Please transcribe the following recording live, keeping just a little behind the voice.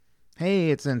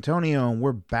Hey, it's Antonio, and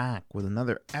we're back with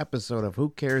another episode of Who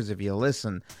Cares If You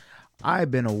Listen. I've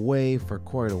been away for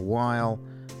quite a while.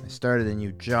 I started a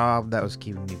new job that was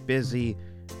keeping me busy.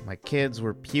 My kids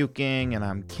were puking, and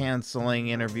I'm canceling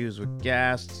interviews with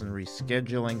guests and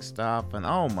rescheduling stuff. And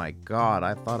oh my god,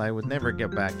 I thought I would never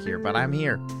get back here, but I'm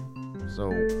here.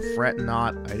 So fret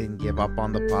not, I didn't give up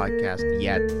on the podcast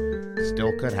yet.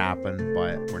 Still could happen,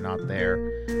 but we're not there.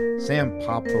 Sam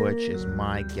Popovich is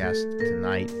my guest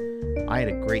tonight. I had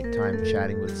a great time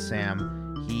chatting with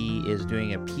Sam. He is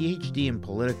doing a PhD in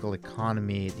political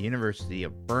economy at the University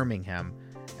of Birmingham,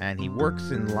 and he works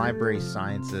in library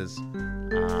sciences.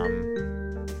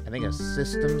 I think a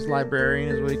systems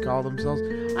librarian is what he called themselves.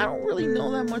 I don't really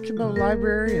know that much about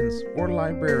librarians or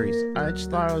libraries. I just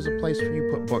thought it was a place where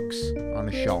you put books on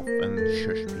a shelf and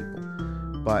shush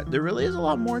people. But there really is a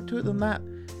lot more to it than that.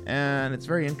 And it's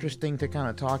very interesting to kind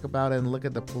of talk about it and look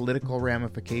at the political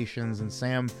ramifications. And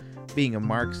Sam, being a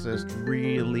Marxist,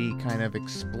 really kind of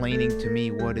explaining to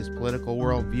me what his political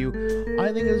worldview,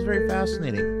 I think is very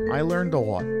fascinating. I learned a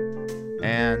lot.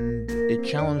 And it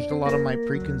challenged a lot of my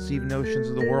preconceived notions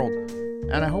of the world.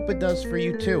 And I hope it does for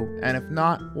you too. And if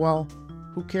not, well,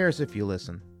 who cares if you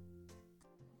listen?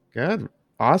 Good.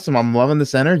 Awesome. I'm loving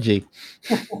this energy.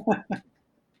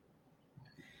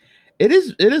 It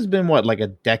has been what, like a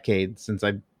decade since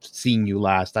I've seen you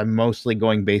last. I'm mostly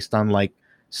going based on like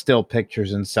still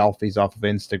pictures and selfies off of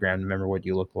Instagram to remember what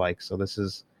you look like. So this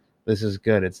is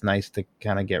good. It's nice to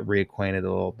kind of get reacquainted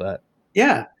a little bit.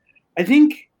 Yeah. I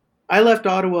think I left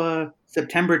Ottawa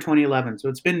September 2011, so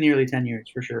it's been nearly 10 years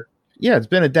for sure. Yeah, it's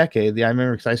been a decade. Yeah, I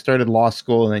remember because I started law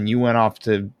school and then you went off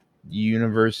to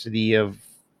University of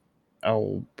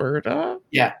Alberta?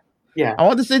 Yeah. I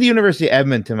want to say the University of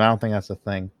Edmonton. I don't think that's a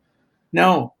thing.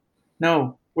 No.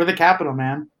 We're the capital,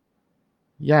 man.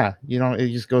 Yeah,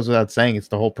 it just goes without saying it's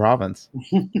the whole province.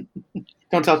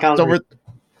 Don't tell Calgary.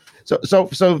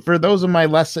 So for those of my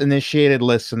less initiated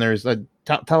listeners,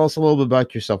 tell us a little bit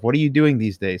about yourself. What are you doing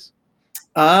these days?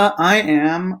 I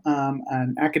am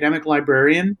an academic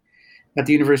librarian at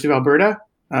the University of Alberta.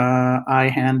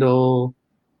 I handle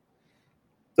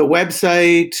the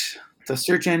website, the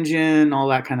search engine, all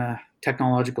that kind of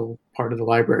technological part of the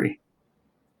library.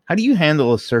 How do you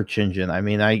handle a search engine? I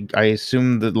mean, I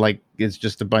assume that like it's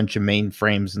just a bunch of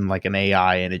mainframes and like an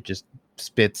AI and it just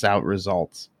spits out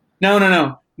results.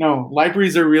 No.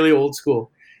 Libraries are really old school.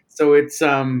 So it's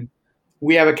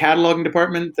we have a cataloging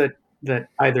department that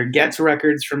either gets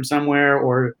records from somewhere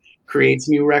or creates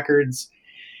new records.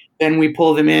 Then we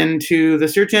pull them into the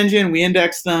search engine, we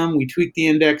index them, we tweak the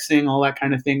indexing, all that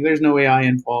kind of thing. There's no AI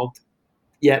involved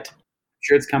yet. I'm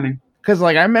sure it's coming. Because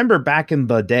like I remember back in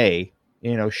the day,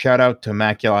 shout out to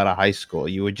Immaculata High School.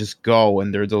 You would just go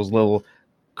and there's those little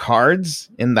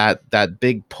cards in that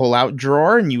big pull-out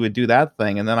drawer, and you would do that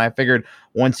thing. And then I figured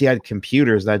once you had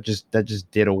computers, that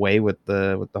just did away with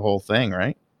the whole thing,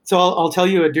 right? So I'll tell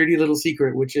you a dirty little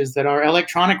secret, which is that our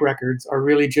electronic records are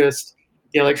really just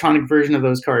the electronic version of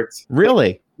those cards.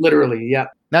 Really? Literally, yeah.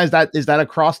 Now is that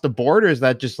across the board, or is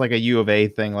that just like a U of A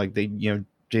thing? Like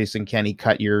Jason Kenney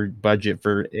cut your budget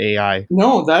for AI?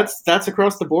 No, that's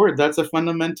across the board. That's a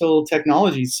fundamental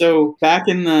technology. So back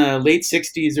in the late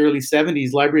 60s, early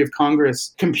 70s, Library of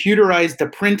Congress computerized the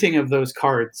printing of those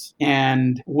cards.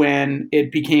 And when it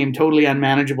became totally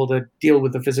unmanageable to deal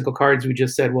with the physical cards, we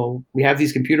just said, well, we have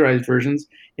these computerized versions.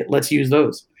 Let's use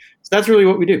those. So that's really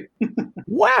what we do.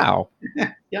 Wow.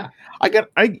 Yeah.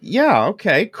 Yeah.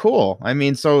 Okay. Cool. I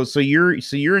mean, so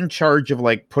you're in charge of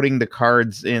like putting the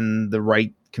cards in the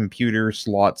right computer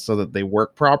slots so that they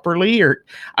work properly. Or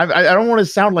I don't want to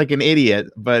sound like an idiot,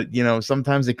 but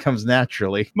sometimes it comes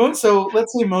naturally. So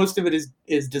let's say most of it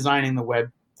is designing the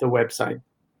website.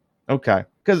 Okay.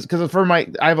 Because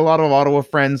I have a lot of Ottawa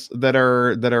friends that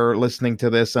are listening to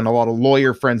this, and a lot of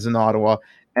lawyer friends in Ottawa.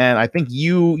 And I think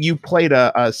you played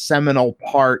a seminal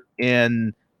part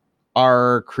in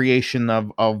our creation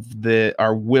of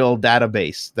our will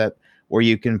database where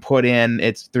you can put in,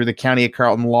 it's through the County of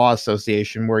Carleton Law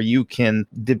Association, where you can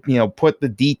put the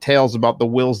details about the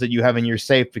wills that you have in your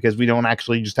safe, because we don't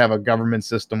actually just have a government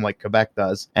system like Quebec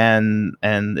does, and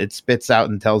it spits out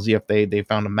and tells you if they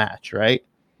found a match, right?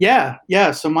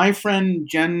 Yeah. So my friend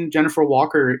Jennifer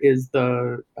Walker is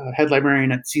the head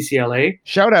librarian at CCLA.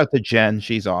 Shout out to Jen.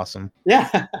 She's awesome.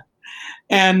 Yeah.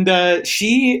 And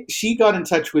she got in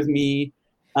touch with me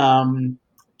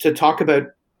to talk about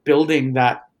building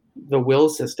the will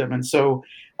system. And so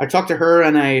I talked to her,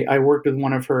 and I worked with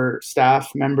one of her staff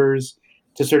members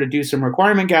to sort of do some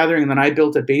requirement gathering. And then I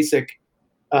built a basic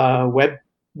web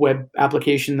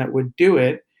application that would do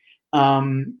it.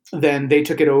 then they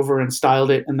took it over and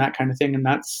styled it and that kind of thing, and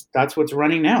that's what's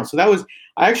running now. So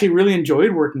I actually really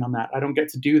enjoyed working on that. I don't get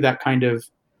to do that kind of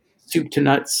soup to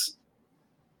nuts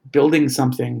building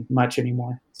something much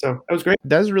anymore. So that was great.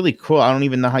 That's really cool. I don't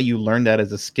even know how you learned that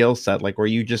as a skill set. Like, are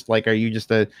you just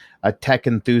a tech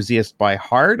enthusiast by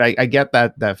heart? I get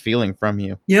that feeling from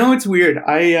you. It's weird.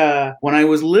 When I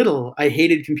was little, I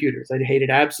hated computers. I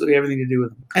hated absolutely everything to do with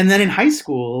them. And then in high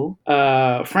school,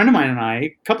 a friend of mine and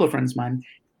a couple of friends of mine,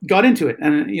 got into it.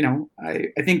 And, I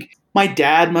think my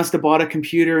dad must have bought a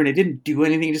computer and it didn't do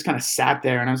anything. It just kind of sat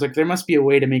there. And I was like, there must be a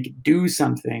way to make it do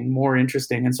something more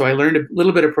interesting. And so I learned a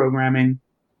little bit of programming,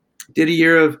 did a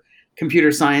year of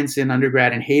computer science in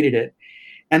undergrad and hated it.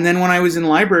 And then when I was in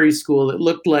library school, it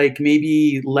looked like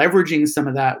maybe leveraging some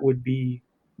of that would be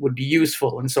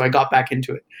useful. And so I got back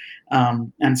into it.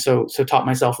 And so taught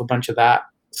myself a bunch of that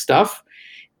stuff.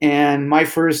 And my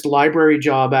first library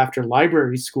job after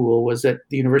library school was at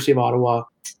the University of Ottawa,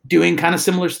 doing kind of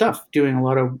similar stuff, doing a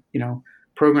lot of,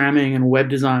 programming and web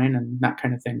design and that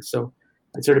kind of thing. So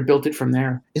I sort of built it from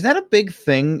there. Is that a big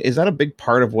thing? Is that a big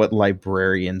part of what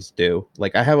librarians do?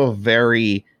 Like, I have a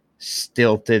very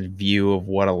stilted view of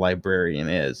what a librarian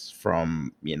is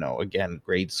from, again,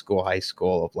 grade school, high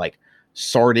school, of like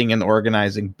sorting and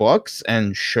organizing books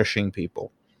and shushing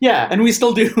people. Yeah, and we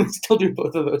still do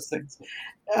both of those things.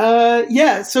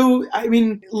 Yeah, so I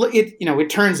mean, it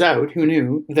turns out, who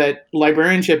knew, that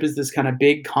librarianship is this kind of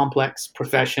big, complex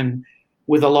profession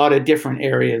with a lot of different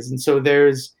areas. And so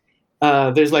there's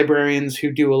librarians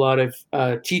who do a lot of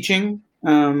teaching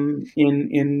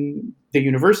in the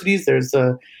universities. There's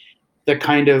the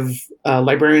kind of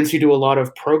librarians who do a lot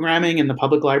of programming in the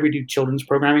public library, do children's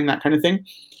programming, that kind of thing.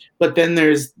 But then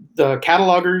there's the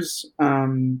catalogers,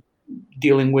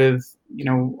 dealing with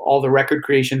all the record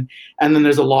creation, and then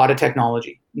there's a lot of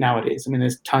technology nowadays. I mean,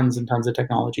 there's tons and tons of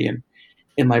technology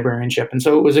in librarianship, and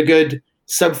so it was a good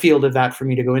subfield of that for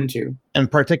me to go into. And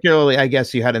particularly, I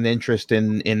guess you had an interest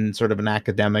in sort of an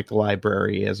academic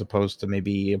library as opposed to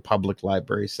maybe a public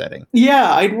library setting.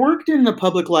 Yeah, I'd worked in the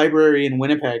public library in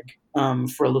Winnipeg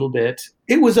for a little bit.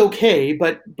 It was okay,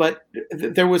 but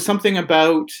there was something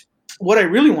about what I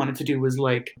really wanted to do was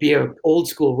like be an old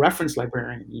school reference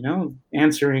librarian,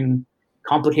 answering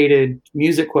complicated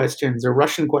music questions or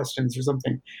Russian questions or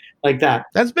something like that.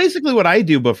 That's basically what I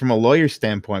do, but from a lawyer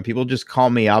standpoint. People just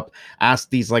call me up, ask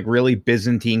these like really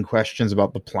Byzantine questions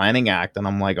about the Planning Act, and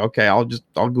I'm like, okay, I'll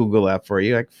Google that for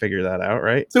you. I can figure that out,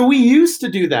 right? So we used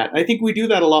to do that. I think we do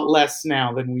that a lot less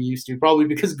now than we used to, probably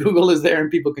because Google is there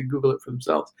and people can Google it for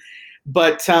themselves.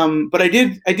 But I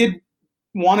did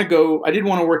want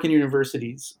to work in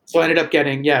universities. So I ended up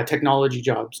getting, technology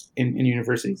jobs in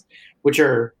universities, which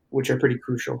are pretty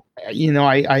crucial.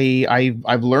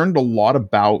 I've learned a lot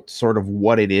about sort of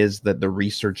what it is that the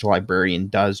research librarian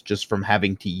does just from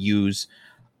having to use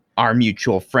our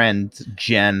mutual friend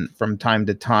Jen from time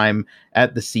to time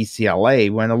at the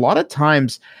CCLA, when a lot of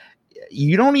times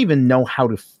you don't even know how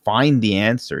to find the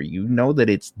answer. You know that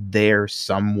it's there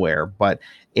somewhere, but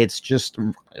it's just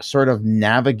sort of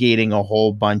navigating a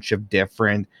whole bunch of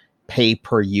different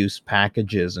pay-per-use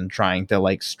packages and trying to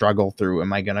like struggle through.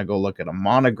 Am I going to go look at a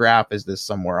monograph? Is this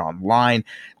somewhere online?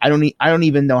 I don't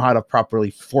even know how to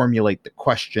properly formulate the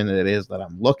question that it is that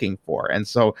I'm looking for. And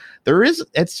so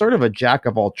it's sort of a jack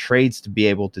of all trades to be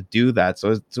able to do that.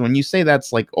 So when you say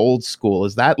that's like old school,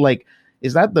 is that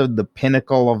the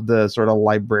pinnacle of the sort of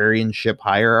librarianship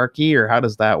hierarchy, or how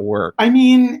does that work? I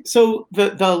mean, so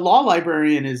the law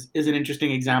librarian is an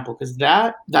interesting example, because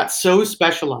that's so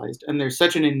specialized, and there's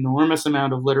such an enormous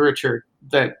amount of literature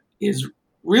that is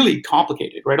really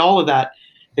complicated, right? All of that,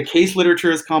 the case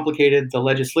literature is complicated, the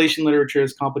legislation literature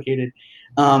is complicated.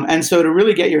 And so to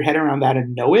really get your head around that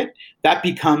and know it, that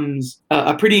becomes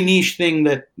a pretty niche thing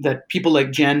that people like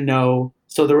Jen know,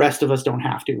 so the rest of us don't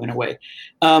have to, in a way.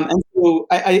 And so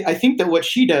I think that what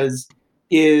she does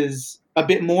is a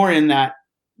bit more in that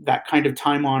kind of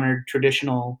time-honored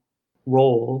traditional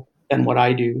role than what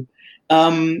I do.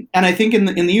 And I think in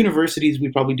the universities, we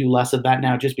probably do less of that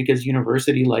now, just because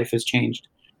university life has changed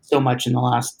so much in the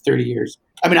last 30 years.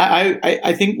 I mean,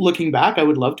 I think looking back, I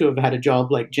would love to have had a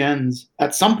job like Jen's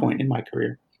at some point in my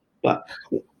career. But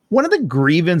one of the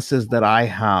grievances that I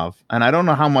have, and I don't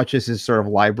know how much this is sort of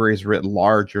libraries writ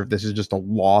large, or if this is just a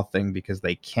law thing because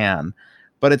they can,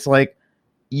 but it's like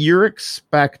you're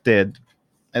expected,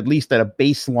 at least at a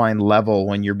baseline level,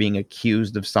 when you're being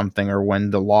accused of something or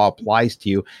when the law applies to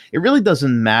you, it really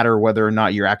doesn't matter whether or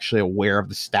not you're actually aware of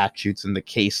the statutes and the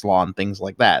case law and things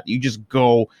like that. You just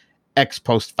go ex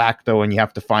post facto and you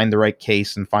have to find the right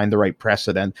case and find the right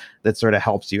precedent that sort of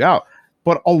helps you out.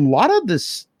 But a lot of this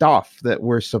stuff that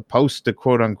we're supposed to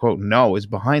quote unquote know is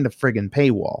behind a friggin'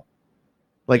 paywall.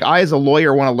 Like, I, as a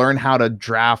lawyer, want to learn how to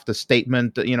draft a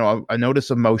statement, a notice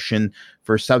of motion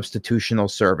for substitutional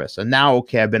service. And now,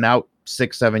 okay, I've been out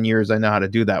 6-7 years. I know how to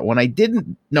do that. When I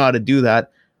didn't know how to do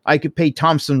that, I could pay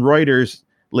Thomson Reuters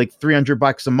like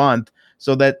 $300 a month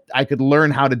so that I could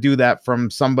learn how to do that from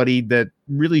somebody that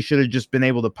really should have just been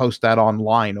able to post that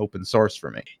online, open source for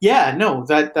me. Yeah, no,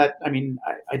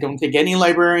 I don't think any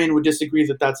librarian would disagree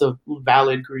that that's a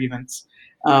valid grievance.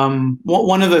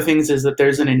 One of the things is that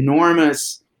there's an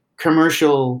enormous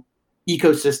commercial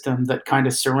ecosystem that kind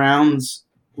of surrounds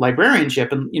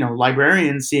librarianship, and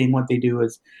librarians seeing what they do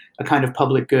as a kind of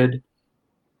public good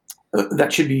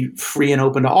that should be free and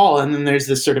open to all. And then there's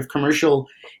this sort of commercial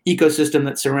ecosystem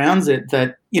that surrounds it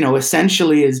that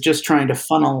essentially is just trying to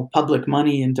funnel public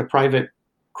money into private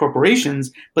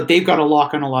corporations, but they've got a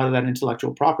lock on a lot of that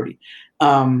intellectual property.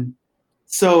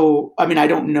 So I mean, I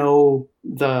don't know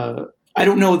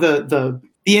the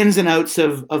ins and outs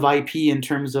of IP in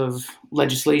terms of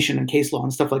legislation and case law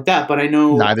and stuff like that, but I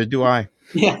know neither do I.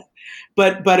 Yeah.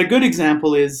 But a good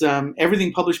example is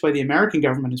everything published by the American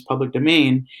government is public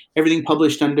domain. Everything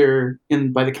published by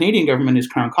the Canadian government is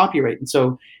crown copyright. And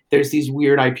so there's these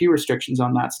weird IP restrictions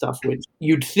on that stuff, which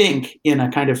you'd think in a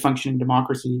kind of functioning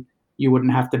democracy you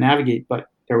wouldn't have to navigate, but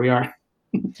there we are.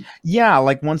 Yeah,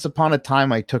 like once upon a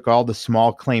time, I took all the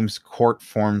small claims court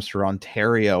forms for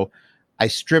Ontario. I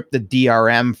stripped the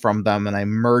DRM from them and I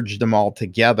merged them all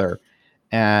together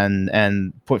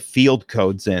and put field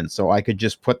codes in, so I could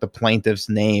just put the plaintiff's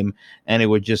name and it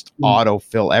would just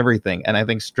autofill everything. And I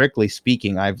think, strictly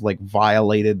speaking, I've like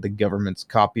violated the government's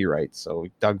copyright. So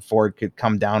Doug Ford could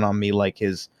come down on me like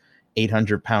his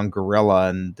 800-pound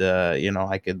gorilla, and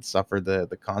I could suffer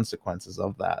the consequences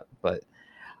of that. But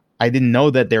I didn't know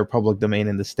that they're public domain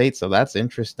in the States, so that's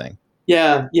interesting.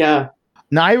 Yeah.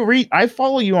 Now, I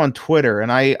follow you on Twitter,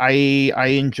 and I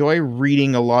enjoy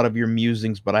reading a lot of your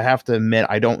musings, but I have to admit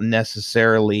I don't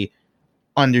necessarily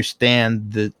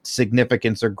understand the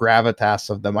significance or gravitas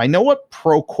of them. I know what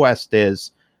ProQuest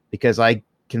is because I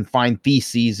can find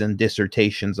theses and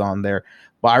dissertations on there,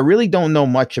 but I really don't know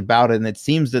much about it, and it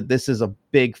seems that this is a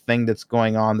big thing that's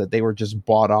going on, that they were just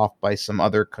bought off by some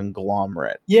other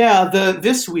conglomerate. Yeah,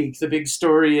 this week the big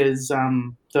story is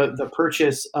the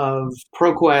purchase of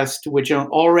ProQuest, which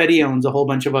already owns a whole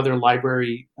bunch of other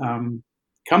library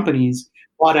companies,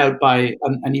 bought out by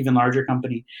an even larger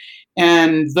company.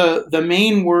 And the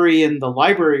main worry in the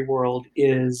library world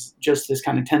is just this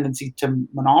kind of tendency to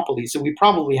monopoly. So we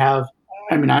probably have,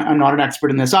 I'm not an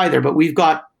expert in this either, but we've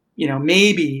got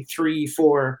maybe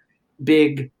 3-4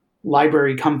 big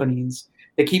library companies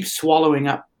that keep swallowing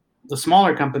up the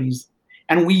smaller companies,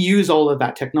 and we use all of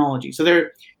that technology. So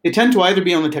they tend to either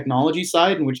be on the technology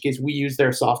side, in which case we use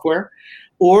their software,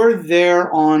 or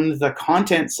they're on the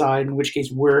content side, in which case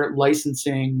we're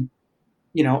licensing,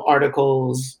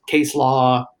 articles, case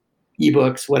law,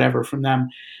 ebooks, whatever from them.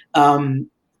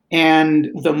 And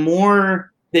the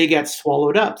more they get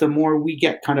swallowed up, the more we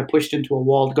get kind of pushed into a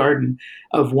walled garden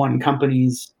of one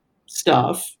company's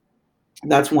stuff.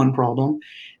 That's one problem.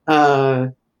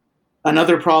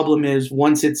 Another problem is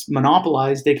once it's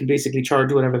monopolized, they can basically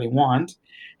charge whatever they want.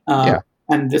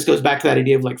 And this goes back to that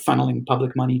idea of like funneling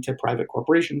public money to private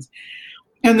corporations.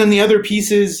 And then the other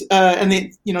piece is, and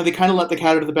they kind of let the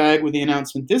cat out of the bag with the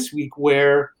announcement this week,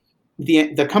 where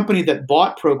the company that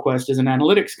bought ProQuest is an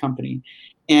analytics company.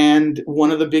 And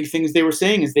one of the big things they were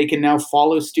saying is they can now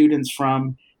follow students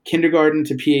from kindergarten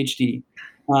to PhD,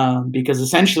 because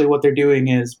essentially what they're doing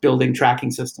is building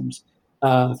tracking systems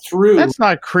through. That's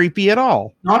not creepy at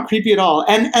all. Not creepy at all.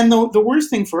 And the worst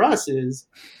thing for us is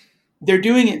they're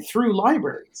doing it through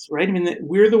libraries, right? I mean,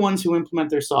 we're the ones who implement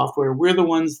their software. We're the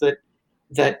ones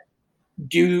that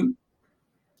do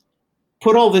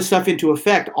put all this stuff into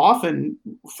effect, often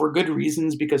for good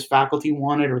reasons, because faculty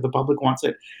want it or the public wants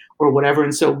it or whatever.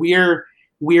 And so we're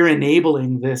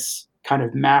enabling this kind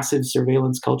of massive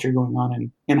surveillance culture going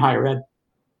on in higher ed.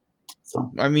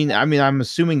 So I mean, I'm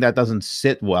assuming that doesn't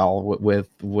sit well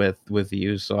with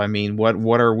you. So I mean,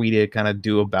 what are we to kind of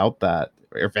do about that,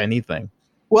 if anything?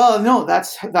 Well, no,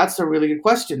 that's a really good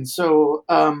question. So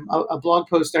a blog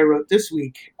post I wrote this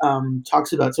week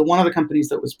talks about, so one of the companies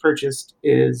that was purchased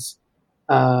is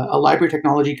a library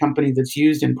technology company that's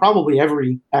used in probably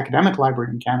every academic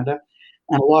library in Canada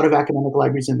and a lot of academic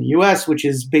libraries in the US, which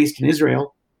is based in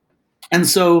Israel. And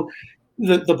so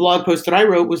the blog post that I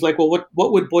wrote was like, well,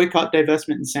 what would boycott,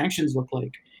 divestment, and sanctions look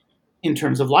like in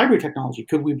terms of library technology?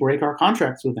 Could we break our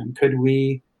contracts with them? Could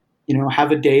we,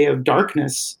 have a day of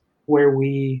darkness where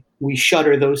we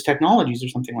shutter those technologies or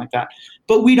something like that.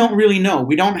 But we don't really know.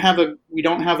 We don't have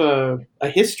a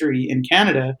history in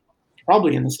Canada,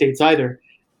 probably in the States either,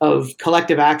 of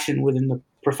collective action within the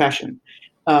profession.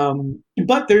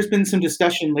 But there's been some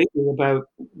discussion lately about,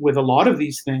 with a lot of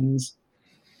these things,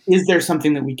 is there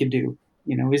something that we could do?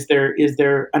 Is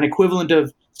there an equivalent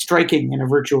of striking in a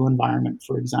virtual environment,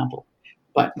 for example?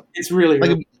 But it's really,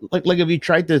 Like, really like if you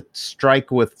tried to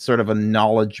strike with sort of a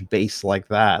knowledge base like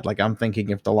that, like I'm thinking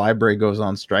if the library goes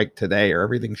on strike today or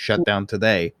everything's shut down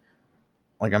today,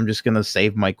 like I'm just gonna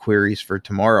save my queries for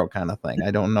tomorrow, kind of thing.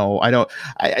 I don't know. I don't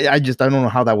know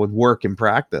how that would work in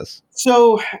practice.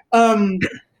 so.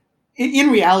 In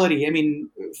reality, I mean,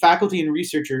 faculty and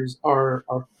researchers are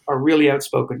really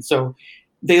outspoken. So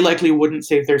they likely wouldn't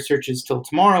save their searches till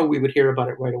tomorrow. We would hear about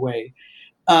it right away.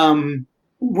 Um,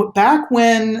 Back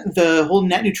when the whole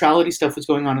net neutrality stuff was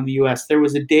going on in the US, there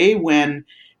was a day when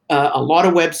a lot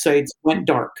of websites went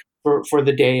dark for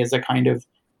the day as a kind of,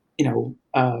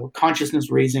 consciousness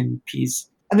raising piece.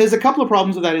 And there's a couple of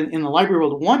problems with that in the library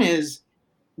world. One is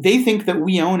they think that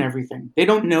we own everything. They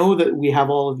don't know that we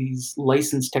have all of these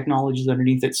licensed technologies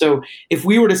underneath it. So if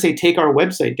we were to say take our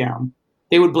website down,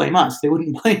 they would blame us. They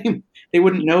wouldn't blame. They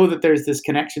wouldn't know that there's this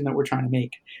connection that we're trying to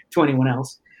make to anyone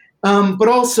else. But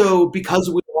also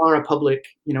because we are a public,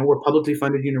 we're publicly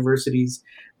funded universities.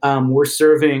 We're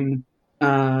serving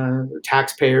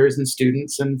taxpayers and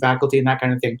students and faculty and that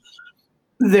kind of thing.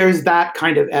 There's that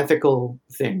kind of ethical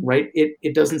thing, right?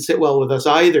 It doesn't sit well with us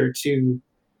either to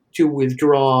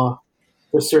withdraw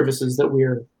the services that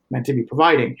we're meant to be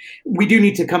providing. We do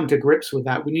need to come to grips with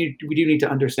that. We do need to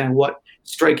understand what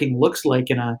striking looks like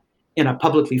in a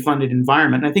publicly funded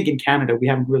environment. And I think in Canada we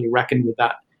haven't really reckoned with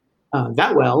that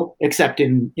that well, except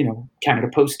in Canada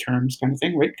Post terms, kind of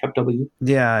thing, right? Cup W.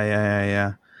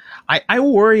 Yeah. I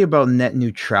worry about net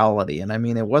neutrality, and I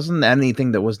mean it wasn't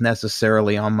anything that was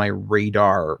necessarily on my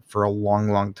radar for a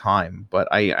long time. But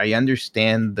I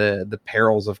understand the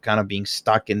perils of kind of being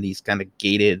stuck in these kind of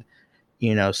gated,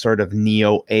 sort of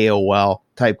neo AOL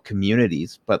type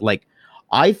communities. But like,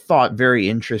 I thought very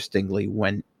interestingly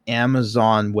when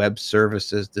Amazon Web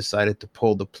Services decided to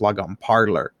pull the plug on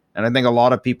Parler. And I think a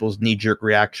lot of people's knee-jerk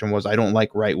reaction was, I don't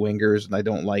like right-wingers and I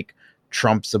don't like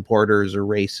Trump supporters or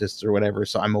racists or whatever,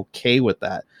 so I'm okay with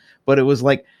that. But it was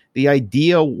like, the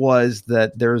idea was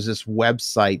that there's this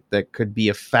website that could be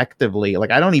effectively,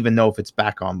 like, I don't even know if it's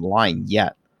back online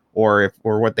yet or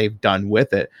what they've done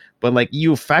with it, but like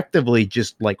you effectively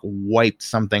just like wiped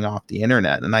something off the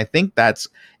internet. And I think that's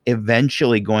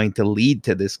eventually going to lead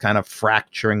to this kind of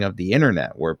fracturing of the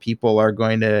internet where people are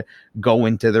going to go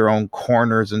into their own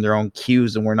corners and their own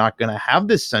queues, and we're not going to have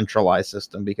this centralized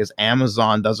system because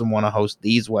Amazon doesn't want to host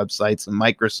these websites and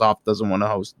Microsoft doesn't want to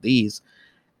host these.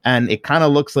 And it kind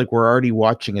of looks like we're already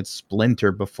watching it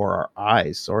splinter before our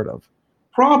eyes, sort of.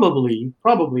 Probably.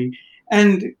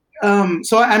 And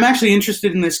so I'm actually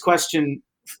interested in this question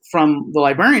from the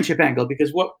librarianship angle,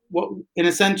 because what in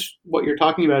a sense what you're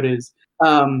talking about is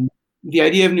the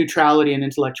idea of neutrality and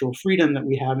intellectual freedom that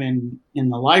we have in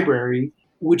the library,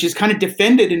 which is kind of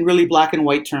defended in really black and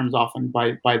white terms often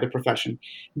by the profession.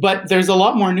 But there's a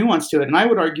lot more nuance to it, and I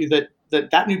would argue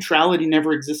that neutrality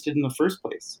never existed in the first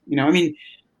place. I mean,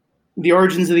 the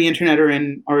origins of the internet are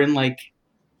in like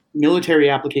military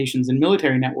applications and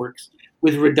military networks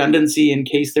with redundancy in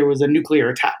case there was a nuclear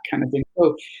attack, kind of thing.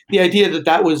 So the idea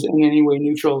that was in any way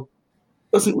neutral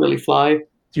doesn't really fly.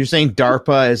 So you're saying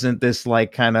DARPA isn't this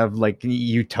like kind of like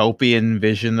utopian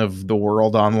vision of the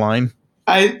world online?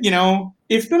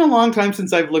 It's been a long time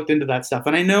since I've looked into that stuff,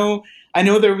 and I know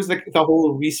there was the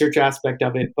whole research aspect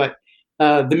of it, but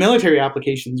the military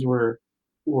applications were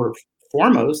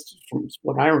foremost from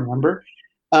what I remember.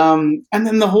 And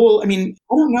then the whole, I mean,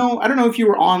 I don't know if you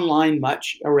were online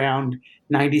much around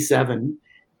 97.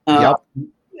 Yep.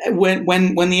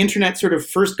 When the internet sort of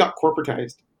first got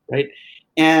corporatized, right?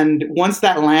 And once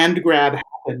that land grab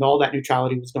happened, all that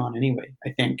neutrality was gone anyway, I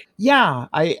think. Yeah,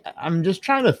 I'm just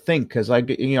trying to think because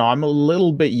I'm a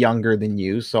little bit younger than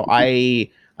you, so I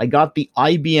got the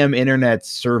IBM Internet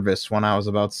Service when I was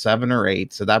about 7 or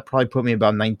 8, so that probably put me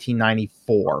about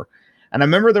 1994. And I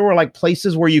remember there were like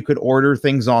places where you could order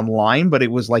things online, but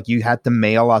it was like you had to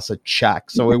mail us a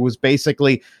check. So it was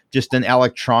basically just an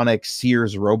electronic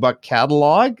Sears Roebuck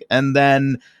catalog. And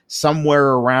then somewhere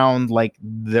around like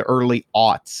the early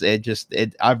aughts,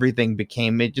 everything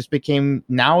became,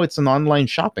 now it's an online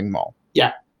shopping mall.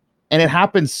 Yeah. And it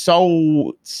happened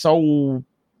so,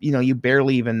 you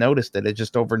barely even noticed it. It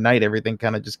just overnight, everything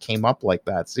kind of just came up like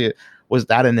that. So was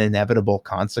that an inevitable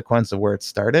consequence of where it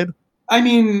started? I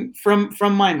mean, from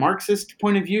my Marxist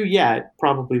point of view, yeah, it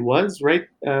probably was, right?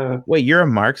 Wait, you're a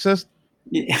Marxist?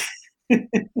 Yeah.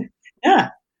 Yeah.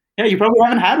 Yeah, you probably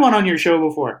haven't had one on your show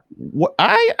before. What,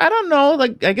 I don't know.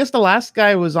 Like, I guess the last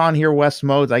guy was on here, Wes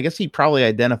Modes. I guess he probably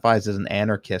identifies as an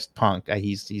anarchist punk.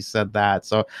 He said that,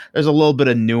 so there's a little bit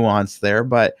of nuance there.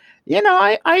 But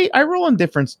I roll in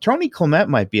difference. Tony Clement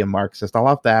might be a Marxist. I'll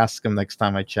have to ask him next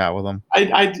time I chat with him.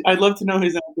 I'd love to know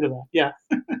his answer to that. Yeah.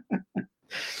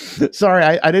 Sorry,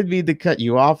 I didn't mean to cut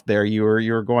you off there. You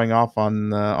were going off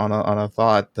on a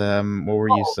thought. What were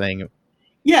you saying?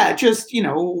 Yeah, just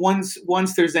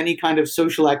once there's any kind of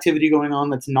social activity going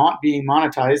on that's not being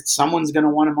monetized, someone's going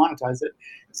to want to monetize it.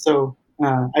 So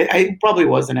I probably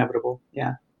was inevitable.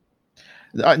 Yeah.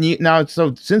 Now,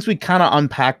 so since we kind of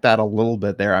unpacked that a little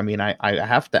bit there, I mean, I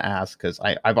have to ask because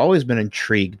I've always been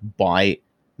intrigued by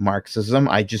Marxism.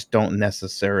 I just don't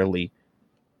necessarily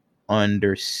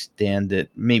understand it,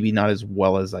 maybe not as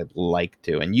well as I'd like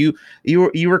to. And you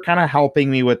were kind of helping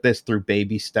me with this through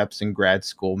baby steps in grad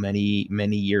school many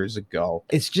years ago.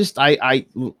 It's just I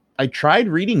tried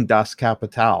reading Das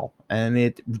Kapital, and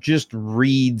it just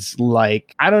reads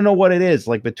like, I don't know what it is,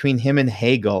 like between him and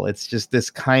Hegel. It's just this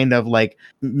kind of like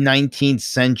 19th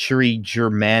century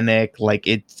Germanic, like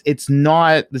this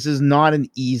is not an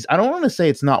easy, I don't want to say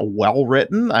it's not well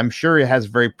written. I'm sure it has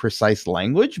very precise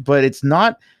language, but it's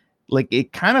not, like,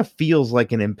 it kind of feels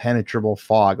like an impenetrable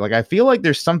fog. Like, I feel like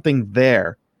there's something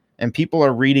there and people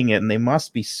are reading it and they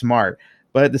must be smart.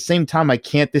 But at the same time, I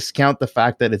can't discount the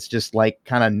fact that it's just like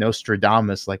kind of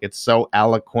Nostradamus. Like, it's so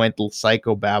eloquent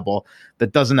psychobabble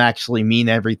that doesn't actually mean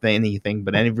anything,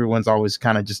 but everyone's always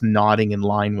kind of just nodding in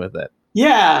line with it.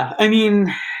 Yeah. I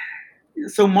mean,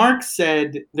 so Marx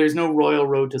said there's no royal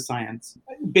road to science,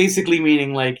 basically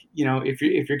meaning, like, if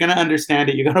you're going to understand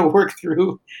it, you got to work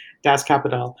through Das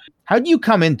Kapital. How did you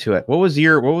come into it? What was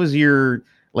your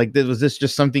like, was this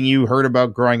just something you heard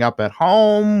about growing up at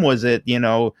home? Was it,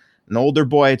 an older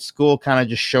boy at school kind of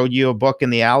just showed you a book in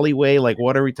the alleyway? Like,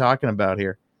 what are we talking about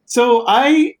here? So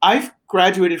I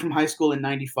graduated from high school in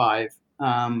 95.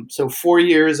 So 4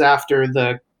 years after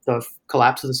the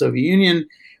collapse of the Soviet Union,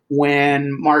 when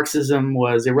Marxism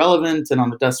was irrelevant and on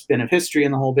the dustbin of history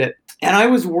and the whole bit. And I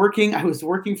was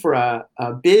working for a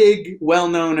big,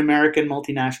 well-known American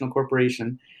multinational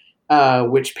corporation,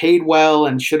 which paid well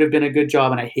and should have been a good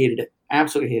job, and I hated it.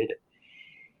 Absolutely hated it.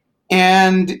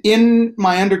 And in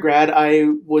my undergrad, I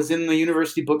was in the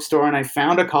university bookstore and I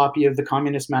found a copy of the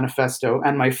Communist Manifesto.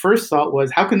 And my first thought was,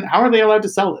 how are they allowed to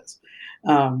sell this?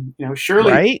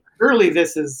 Surely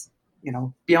this is,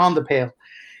 beyond the pale.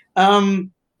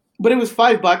 But it was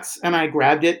 $5 and I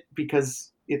grabbed it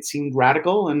because it seemed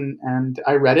radical, and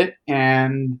I read it,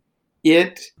 and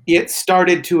it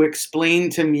started to explain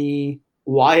to me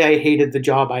why I hated the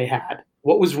job I had.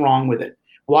 What was wrong with it?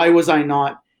 Why was I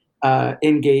not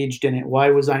engaged in it?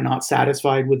 Why was I not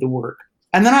satisfied with the work?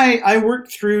 And then I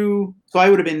worked through, so I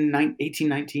would have been 18,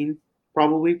 19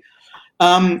 probably.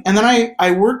 And then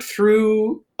I worked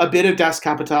through a bit of Das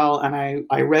Kapital, and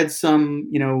I read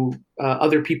some,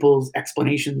 other people's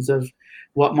explanations of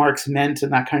what Marx meant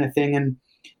and that kind of thing. And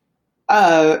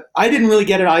I didn't really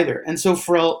get it either. And so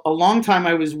for a long time,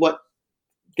 I was what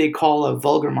they call a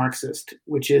vulgar Marxist,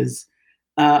 which is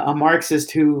a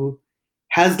Marxist who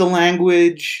has the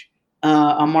language,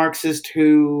 a Marxist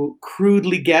who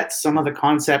crudely gets some of the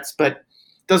concepts, but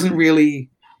doesn't really,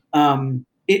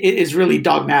 it is really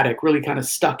dogmatic, really kind of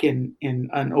stuck in an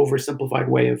oversimplified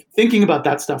way of thinking about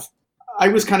that stuff. I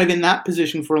was kind of in that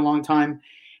position for a long time.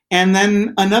 And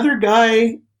then another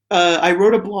guy, I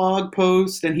wrote a blog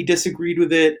post and he disagreed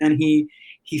with it, and he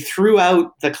threw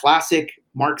out the classic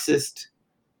Marxist,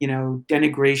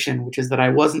 denigration, which is that I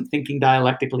wasn't thinking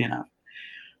dialectically enough.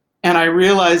 And I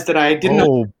realized that I didn't.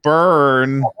 Oh,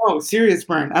 burn! Oh, serious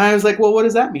burn! And I was like, well, what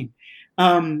does that mean?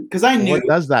 Because I knew. What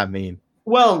does that mean?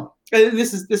 Well,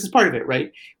 this is part of it,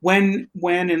 right? When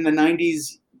in the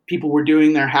 90s people were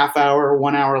doing their half-hour,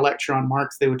 1-hour lecture on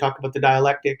Marx, they would talk about the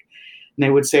dialectic, and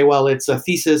they would say, well, it's a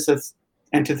thesis, a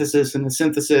antithesis, and a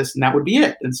synthesis, and that would be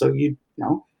it. And so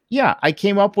Yeah, I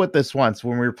came up with this once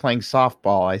when we were playing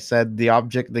softball. I said the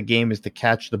object of the game is to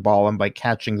catch the ball, and by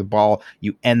catching the ball,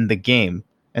 you end the game.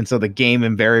 And so the game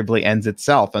invariably ends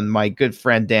itself. And my good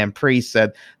friend Dan Priest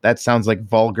said, that sounds like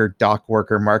vulgar dock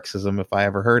worker Marxism if I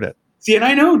ever heard it. See, and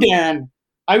I know Dan.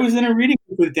 I was in a reading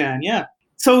group with Dan, yeah.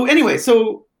 So anyway,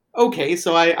 so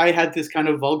I had this kind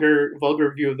of vulgar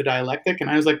view of the dialectic, and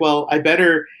I was like, well, I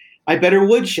better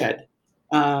woodshed.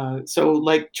 So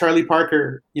like Charlie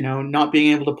Parker, not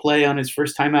being able to play on his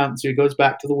first time out, and so he goes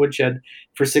back to the woodshed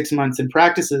for 6 months and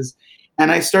practices.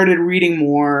 And I started reading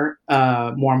more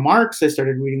Marx. I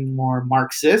started reading more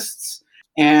Marxists,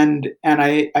 and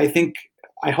I think,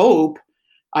 I hope,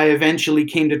 I eventually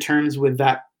came to terms with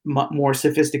that more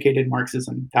sophisticated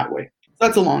Marxism that way. So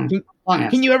that's a long answer.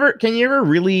 Can you ever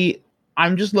really?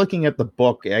 I'm just looking at the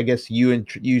book. I guess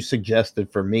you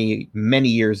suggested for me many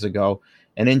years ago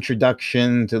an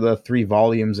introduction to the 3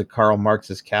 volumes of Karl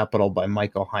Marx's Capital by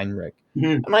Michael Heinrich.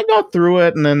 Mm-hmm. And I got through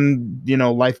it, and then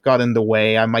life got in the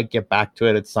way. I might get back to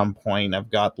it at some point.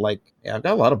 I've got a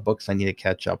lot of books I need to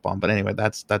catch up on. But anyway,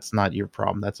 that's not your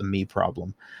problem. That's a me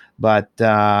problem. But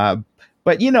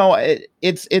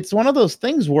it's one of those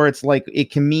things where it's like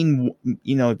it can mean,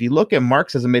 if you look at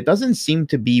Marxism, it doesn't seem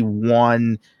to be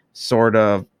one sort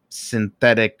of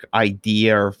synthetic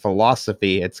idea or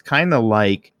philosophy. It's kind of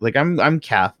like I'm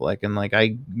Catholic, and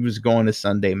I was going to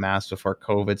Sunday mass before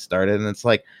COVID started, and it's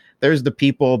like there's the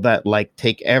people that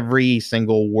take every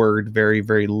single word very,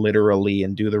 very literally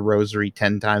and do the rosary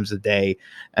 10 times a day,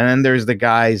 and then there's the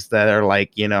guys that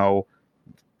are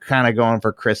kind of going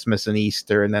for Christmas and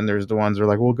Easter, and then there's the ones who are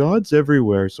like, well, God's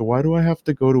everywhere, so why do I have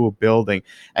to go to a building?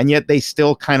 And yet they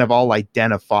still kind of all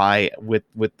identify with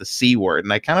the C word.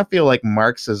 And I kind of feel like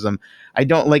Marxism,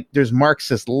 there's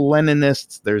Marxist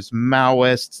Leninists, there's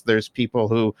Maoists, there's people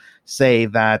who say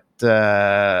that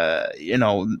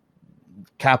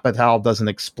Capital doesn't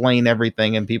explain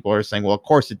everything, and people are saying, well, of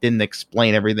course it didn't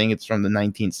explain everything, it's from the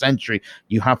 19th century,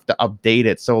 you have to update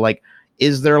it. So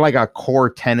is there a core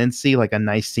tendency, like a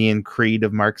Nicene Creed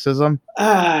of Marxism?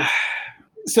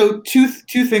 So two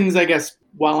things, I guess,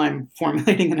 while I'm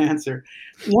formulating an answer.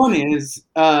 One is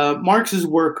Marx's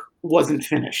work wasn't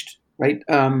finished, right?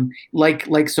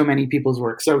 Like so many people's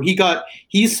work. So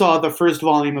he saw the first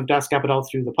volume of Das Kapital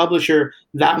through the publisher.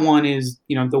 That one is,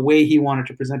 the way he wanted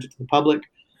to present it to the public.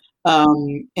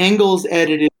 Engels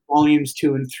edited volumes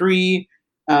 2 and 3.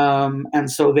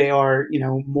 And so they are,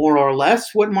 more or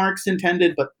less what Marx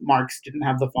intended, but Marx didn't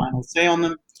have the final say on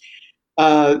them.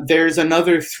 There's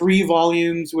another 3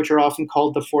 volumes, which are often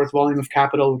called the 4th volume of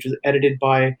Capital, which is edited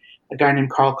by a guy named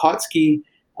Karl Kautsky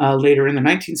later in the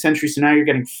 19th century. So now you're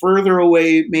getting further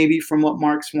away, maybe, from what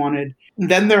Marx wanted.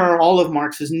 And then there are all of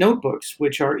Marx's notebooks,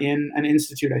 which are in an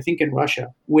institute, I think in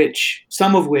Russia, a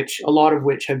lot of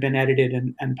which have been edited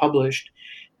and published.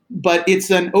 But it's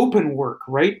an open work,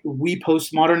 right? We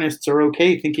postmodernists are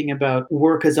okay thinking about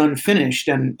work as unfinished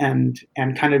and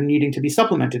kind of needing to be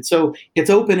supplemented. So it's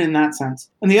open in that sense.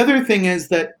 And the other thing is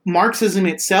that Marxism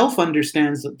itself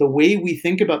understands that the way we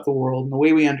think about the world and the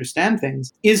way we understand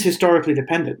things is historically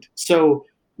dependent. So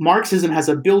Marxism has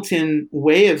a built-in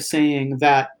way of saying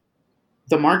that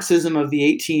the Marxism of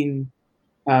the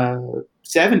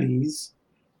 1870s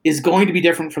is going to be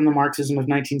different from the Marxism of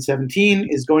 1917,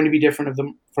 is going to be different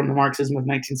from the Marxism of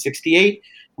 1968,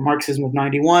 the Marxism of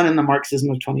 91, and the Marxism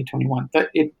of 2021.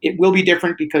 But it will be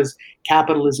different because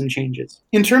capitalism changes.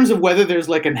 In terms of whether there's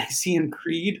a Nicene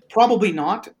Creed, probably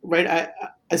not, right?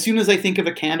 As soon as I think of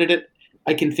a candidate,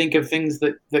 I can think of things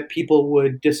that people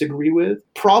would disagree with.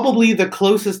 Probably the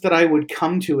closest that I would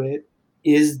come to it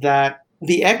is that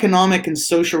the economic and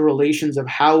social relations of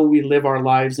how we live our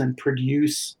lives and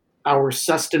produce our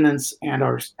sustenance and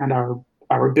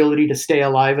our ability to stay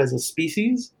alive as a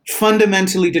species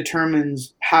fundamentally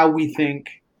determines how we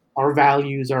think, our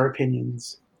values, our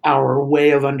opinions, our way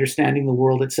of understanding the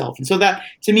world itself. And so that,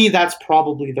 to me, that's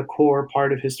probably the core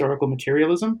part of historical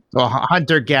materialism. So a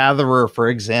hunter-gatherer, for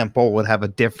example, would have a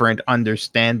different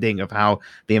understanding of how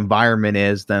the environment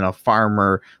is than a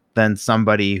farmer, than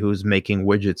somebody who's making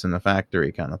widgets in a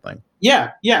factory, kind of thing.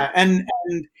 Yeah. And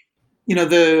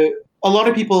a lot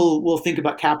of people will think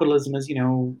about capitalism as,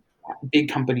 big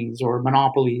companies or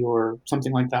monopoly or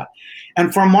something like that.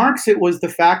 And for Marx, it was the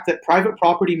fact that private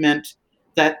property meant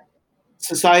that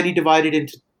society divided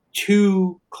into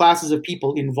 2 classes of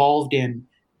people involved in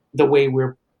the way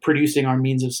we're producing our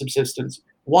means of subsistence.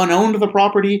 One owned the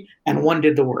property and one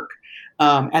did the work.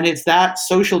 And it's that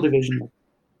social division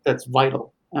that's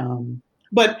vital.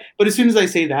 But as soon as I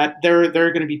say that, there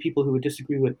are going to be people who would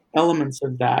disagree with elements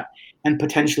of that and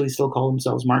potentially still call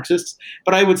themselves Marxists.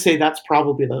 But I would say that's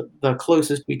probably the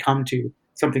closest we come to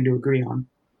something to agree on.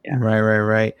 Yeah.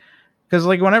 Right. Because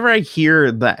whenever I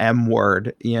hear the M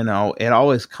word, it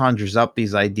always conjures up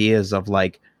these ideas of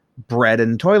bread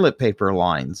and toilet paper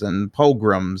lines and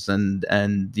pogroms and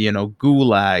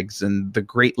gulags and the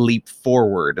Great Leap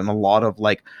Forward and a lot of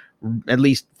at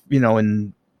least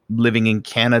in living in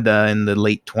Canada in the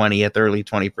late 20th, early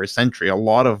 21st century, a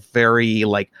lot of very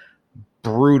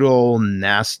brutal,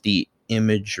 nasty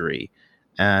imagery.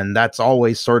 And that's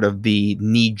always sort of the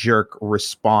knee-jerk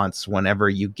response whenever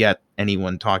you get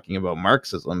anyone talking about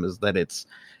Marxism, is that it's,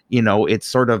 it's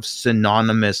sort of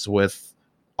synonymous with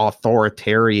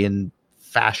authoritarian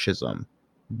fascism.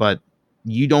 But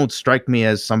you don't strike me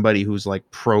as somebody who's like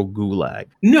pro Gulag.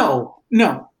 No.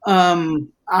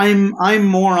 I'm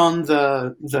more on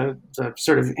the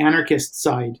sort of anarchist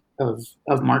side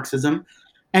of Marxism,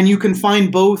 and you can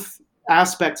find both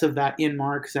aspects of that in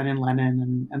Marx and in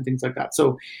Lenin and things like that.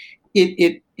 So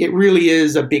it really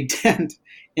is a big tent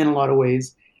in a lot of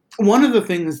ways. One of the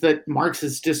things that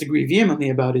Marxists disagree vehemently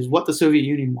about is what the Soviet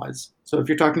Union was. So if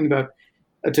you're talking about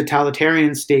a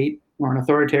totalitarian state or an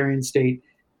authoritarian state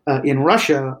in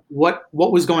Russia, what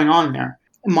was going on there?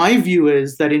 My view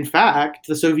is that in fact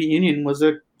the Soviet Union was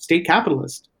a state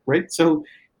capitalist, right? So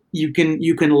you can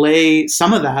lay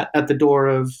some of that at the door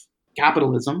of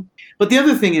capitalism. But the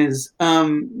other thing is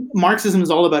Marxism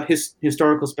is all about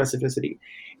historical specificity.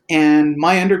 And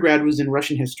my undergrad was in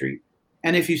Russian history.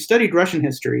 And if you studied Russian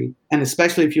history, and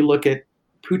especially if you look at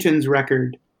Putin's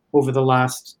record over the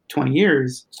last 20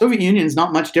 years, Soviet Union is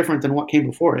not much different than what came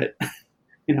before it.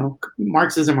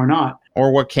 Marxism or not.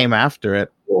 Or what came after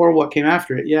it.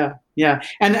 Yeah.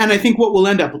 And I think what we'll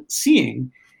end up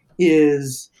seeing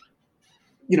is,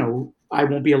 I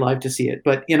won't be alive to see it,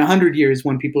 but in 100 years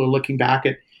when people are looking back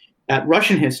at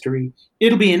Russian history,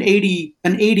 it'll be an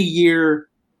 80-year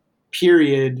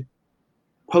period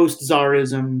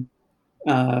post-Tsarism,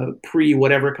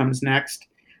 pre-whatever comes next.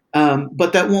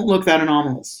 But that won't look that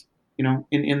anomalous,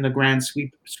 in the grand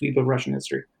sweep of Russian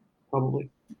history, probably.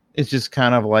 It's just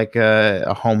kind of like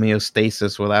a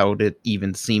homeostasis without it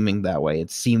even seeming that way. It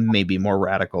seemed maybe more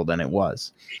radical than it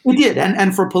was. It did,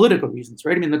 and for political reasons,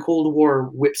 right? I mean, the Cold War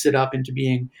whips it up into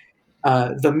being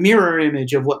the mirror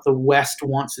image of what the West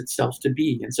wants itself to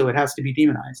be, and so it has to be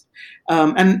demonized.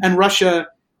 And Russia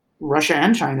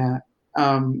and China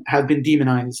have been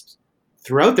demonized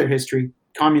throughout their history,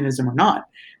 communism or not,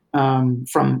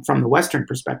 from the Western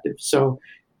perspective. So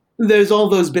there's all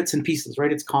those bits and pieces,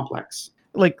 right? It's complex.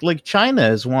 Like China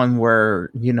is one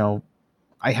where,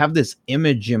 I have this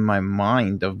image in my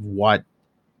mind of what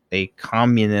a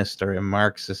communist or a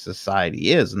Marxist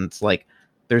society is. And it's like,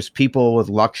 there's people with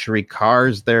luxury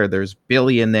cars there. There's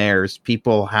billionaires.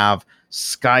 People have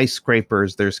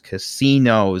skyscrapers. There's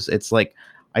casinos. It's like,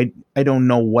 I don't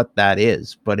know what that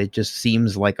is, but it just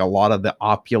seems like a lot of the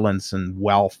opulence and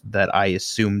wealth that I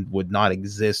assumed would not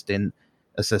exist in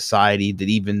a society that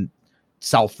even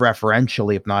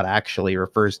self-referentially, if not actually,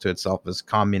 refers to itself as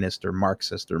communist or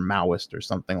Marxist or Maoist or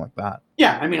something like that.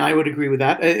 Yeah, I mean, I would agree with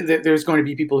that. There's going to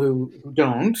be people who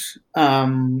don't,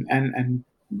 and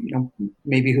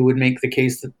maybe who would make the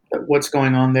case that what's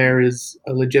going on there is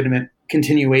a legitimate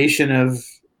continuation of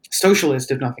socialist,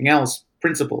 if nothing else,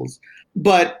 principles.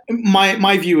 But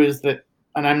my view is that,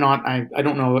 and I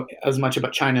don't know as much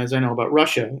about China as I know about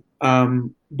Russia,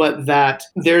 but that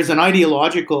there's an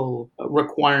ideological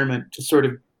requirement to sort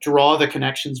of draw the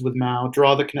connections with Mao,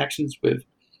 draw the connections with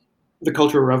the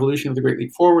Cultural Revolution of the Great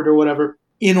Leap Forward or whatever,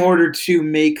 in order to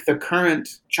make the current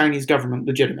Chinese government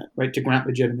legitimate, right? To grant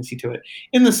legitimacy to it,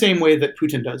 in the same way that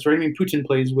Putin does, right? I mean, Putin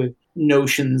plays with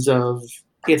notions of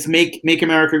it's make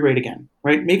America great again,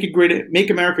 right? Make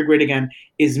America great again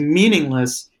is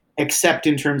meaningless except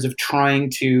in terms of trying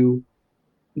to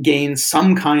gain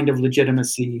some kind of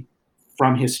legitimacy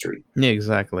from history. Yeah,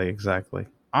 exactly.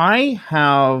 I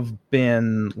have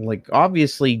been, like,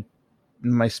 obviously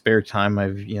in my spare time,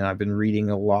 I've been reading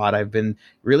a lot. I've been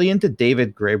really into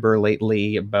David Graeber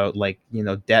lately about, like,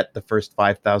 debt the first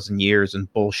 5,000 years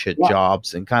and bullshit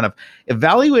jobs, and kind of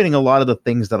evaluating a lot of the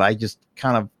things that I just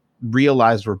kind of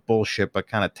realized were bullshit but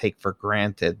kind of take for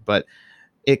granted. But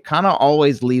it kind of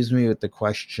always leaves me with the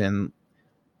question,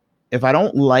 if I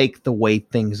don't like the way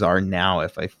things are now,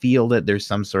 if I feel that there's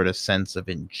some sort of sense of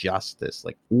injustice,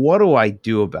 like, what do I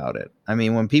do about it? I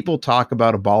mean, when people talk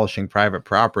about abolishing private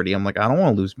property, I'm like, I don't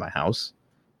want to lose my house.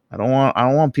 I don't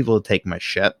want people to take my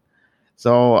shit.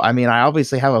 So, I mean, I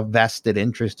obviously have a vested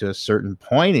interest to a certain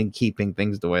point in keeping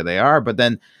things the way they are. But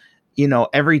then,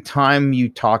 every time you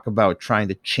talk about trying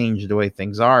to change the way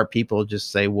things are, people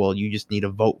just say, well, you just need to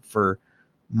vote for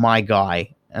my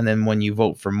guy. And then when you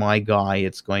vote for my guy,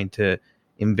 it's going to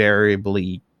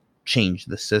invariably change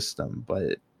the system. But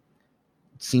it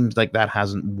seems like that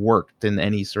hasn't worked in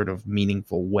any sort of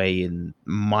meaningful way in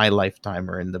my lifetime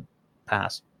or in the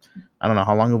past. I don't know.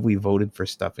 How long have we voted for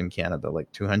stuff in Canada? Like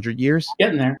 200 years?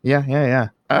 Getting there. Yeah.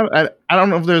 I don't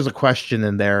know if there's a question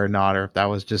in there or not, or if that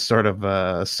was just sort of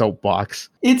a soapbox.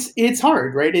 It's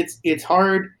hard, right? It's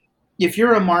hard. If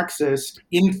you're a Marxist,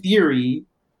 in theory,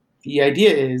 the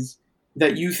idea is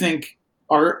that you think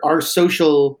our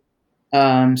social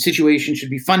situation should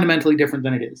be fundamentally different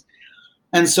than it is.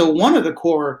 And so one of the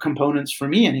core components for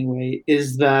me anyway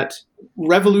is that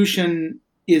revolution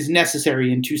is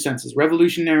necessary in two senses.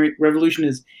 Revolution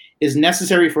is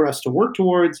necessary for us to work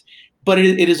towards, but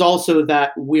it is also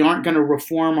that we aren't going to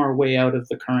reform our way out of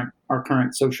our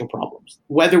current social problems.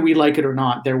 Whether we like it or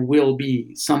not, there will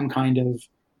be some kind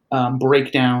of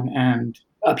breakdown and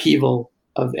upheaval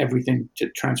of everything to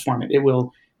transform it. It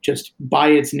will just by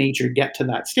its nature get to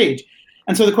that stage.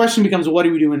 And so the question becomes, what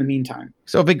do we do in the meantime?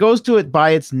 So if it goes to it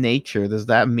by its nature, does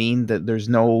that mean that there's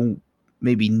no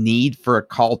maybe need for a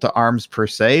call to arms per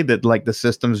se, that like the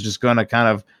system's just going to kind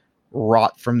of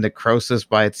rot from necrosis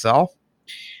by itself?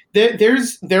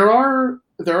 There are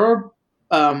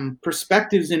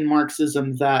perspectives in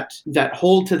Marxism that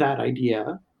hold to that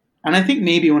idea, and I think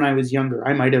maybe when I was younger,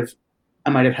 I might have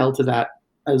held to that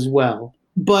as well.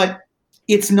 But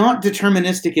it's not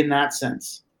deterministic in that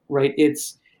sense, right?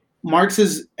 It's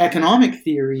Marx's economic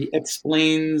theory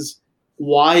explains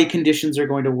why conditions are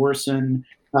going to worsen,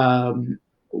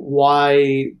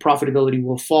 why profitability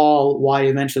will fall, why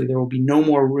eventually there will be no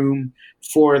more room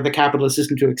for the capitalist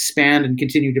system to expand and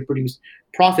continue to produce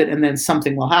profit, and then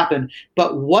something will happen.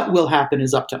 But what will happen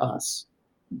is up to us,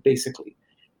 basically.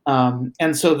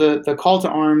 And so the call to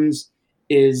arms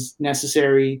is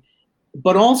necessary,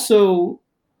 but also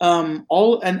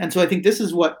so I think this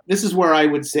is where I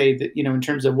would say that, in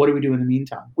terms of what do we do in the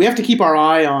meantime, we have to keep our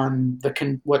eye on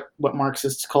what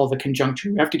Marxists call the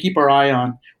conjuncture. We have to keep our eye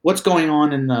on what's going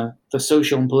on in the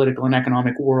social and political and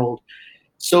economic world,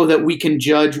 so that we can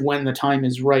judge when the time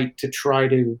is right to try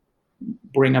to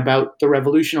bring about the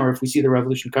revolution, or if we see the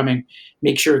revolution coming,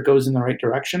 make sure it goes in the right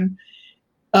direction.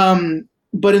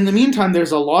 But in the meantime,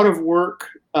 there's a lot of work.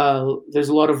 There's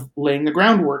a lot of laying the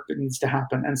groundwork that needs to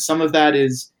happen. And some of that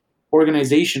is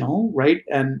organizational, right?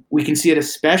 And we can see it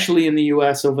especially in the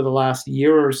US over the last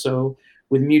year or so,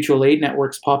 with mutual aid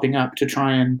networks popping up to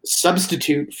try and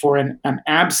substitute for an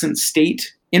absent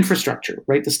state infrastructure,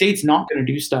 right? The state's not going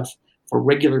to do stuff for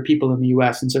regular people in the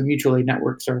US. And so mutual aid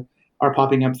networks are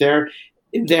popping up there.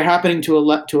 They're happening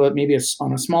maybe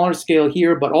on a smaller scale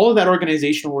here, but all of that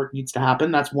organizational work needs to happen.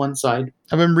 That's one side.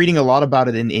 I've been reading a lot about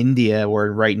it in India,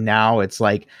 where right now it's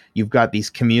like you've got these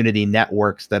community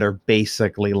networks that are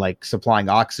basically like supplying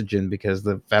oxygen because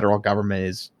the federal government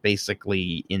is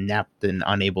basically inept and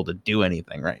unable to do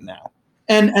anything right now.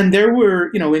 And there were,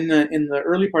 in the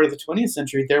early part of the 20th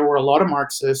century, there were a lot of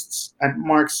Marxists, and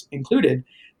Marx included,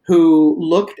 who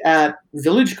looked at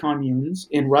village communes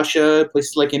in Russia,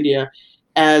 places like India,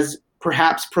 as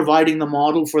perhaps providing the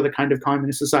model for the kind of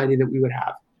communist society that we would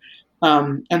have.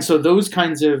 And so those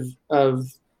kinds of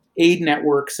aid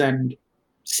networks and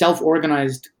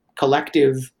self-organized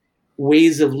collective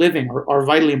ways of living are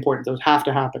vitally important. Those have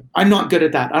to happen. I'm not good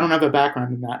at that. I don't have a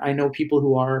background in that. I know people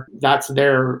who are. That's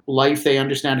their life. They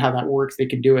understand how that works. They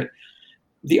can do it.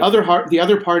 The other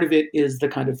part of it is the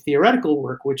kind of theoretical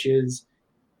work, which is,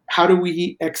 how do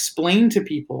we explain to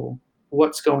people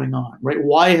what's going on, right?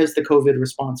 Why has the COVID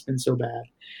response been so bad?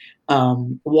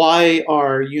 Why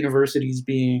are universities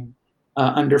being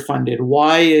underfunded?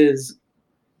 Why is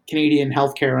Canadian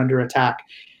healthcare under attack?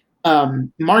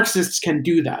 Marxists can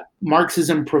do that.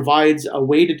 Marxism provides a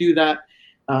way to do that,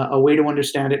 a way to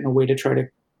understand it, and a way to try to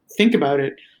think about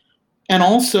it. And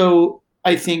also,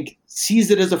 I think, sees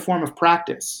it as a form of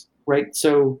practice, right?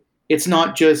 So it's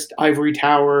not just ivory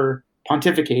tower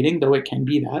pontificating, though it can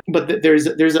be that, but there's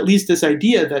at least this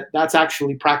idea that that's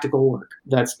actually practical work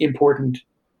that's important,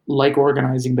 like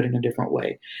organizing, but in a different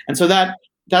way. And so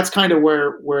that's kind of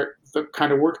where the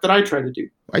kind of work that I try to do.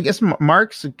 I guess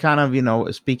Marx kind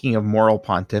of, speaking of moral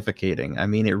pontificating, I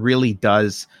mean, it really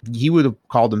does. He would have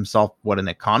called himself, an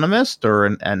economist or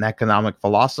an economic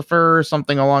philosopher or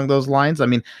something along those lines. I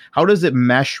mean, how does it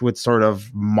mesh with sort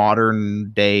of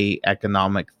modern day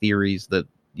economic theories that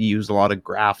use a lot of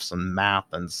graphs and math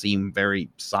and seem very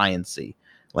sciencey?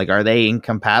 Like, are they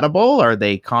incompatible? Are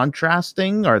they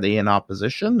contrasting? Are they in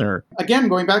opposition? Or again,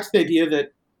 going back to the idea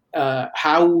that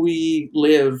how we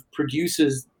live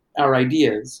produces our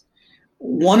ideas.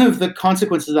 One of the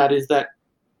consequences of that is that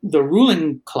the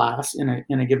ruling class in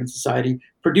a given society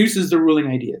produces the ruling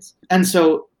ideas. And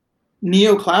so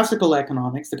neoclassical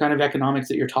economics, the kind of economics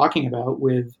that you're talking about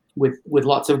with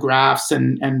lots of graphs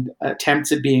and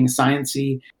attempts at being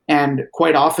sciencey and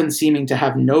quite often seeming to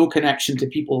have no connection to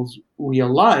people's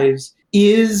real lives,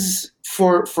 is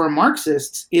for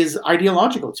Marxists is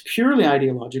ideological. It's purely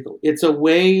ideological. It's a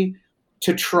way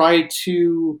to try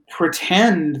to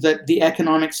pretend that the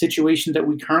economic situation that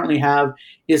we currently have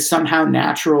is somehow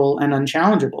natural and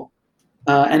unchallengeable.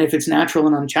 And if it's natural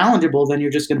and unchallengeable, then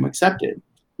you're just going to accept it.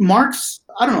 Marx,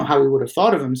 I don't know how he would have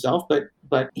thought of himself, but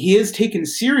but he is taken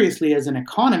seriously as an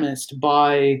economist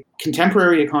by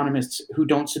contemporary economists who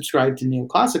don't subscribe to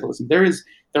neoclassicalism.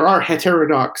 There are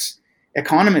heterodox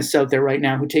economists out there right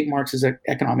now who take Marx's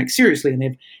economics seriously, and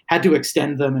they've had to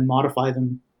extend them and modify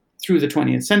them through the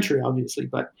 20th century, obviously.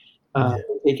 But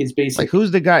take his basic. Like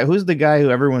who's the guy who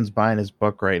everyone's buying his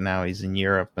book right now? He's in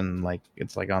Europe, and like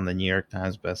it's like on the New York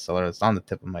Times bestseller. It's on the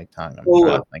tip of my tongue.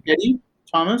 Eddie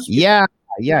Thomas. Yeah,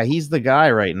 he's the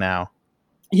guy right now.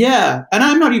 Yeah, and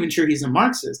I'm not even sure he's a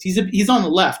Marxist. He's on the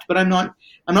left, but I'm not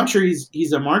sure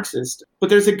he's a Marxist. But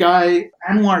there's a guy,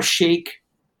 Anwar Sheikh,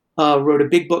 wrote a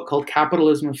big book called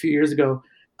Capitalism a few years ago,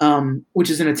 which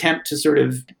is an attempt to sort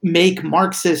of make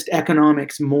Marxist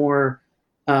economics more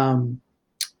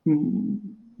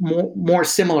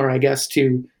similar, I guess,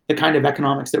 to the kind of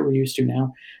economics that we're used to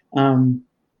now.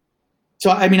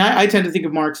 So, I mean, I tend to think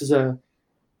of Marx as a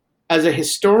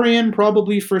historian,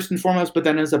 probably first and foremost, but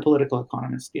then as a political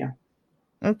economist. Yeah.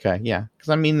 Okay. Yeah. Because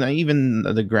I mean, even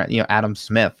Adam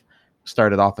Smith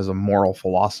started off as a moral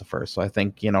philosopher. So I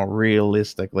think,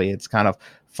 realistically, it's kind of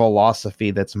philosophy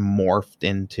that's morphed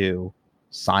into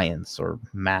science or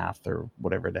math or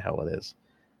whatever the hell it is.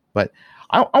 But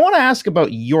I want to ask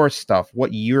about your stuff,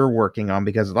 what you're working on,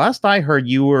 because last I heard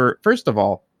you were, first of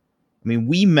all, I mean,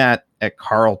 we met at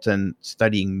Carleton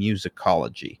studying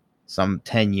musicology some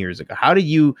 10 years ago. How did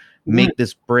you make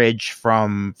this bridge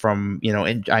from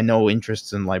I know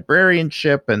interests in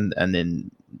librarianship and in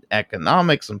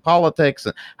economics and politics,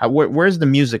 and where's the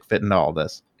music fit into all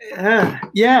this? It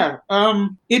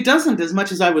doesn't as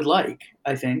much as I would like,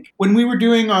 I think. When we were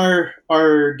doing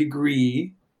our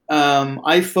degree, I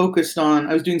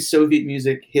was doing Soviet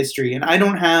music history, and I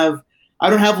don't have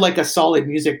like a solid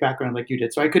music background like you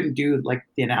did, so I couldn't do like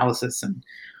the analysis and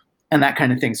that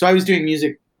kind of thing. So I was doing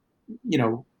music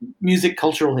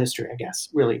cultural history, I guess,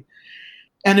 really.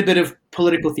 And a bit of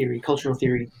political theory, cultural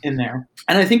theory in there.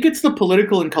 And I think it's the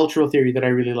political and cultural theory that I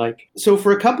really like. So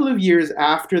for a couple of years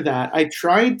after that, I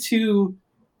tried to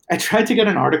get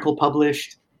an article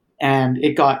published, and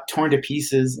it got torn to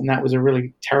pieces, and that was a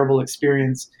really terrible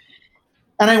experience.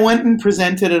 And I went and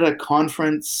presented at a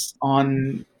conference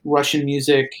on Russian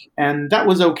music, and that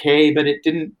was okay, but it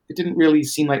didn't really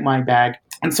seem like my bag.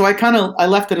 And so I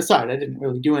left it aside. I didn't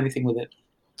really do anything with it.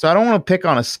 So I don't want to pick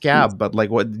on a scab, but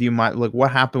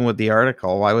what happened with the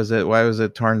article? Why was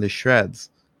it torn to shreds?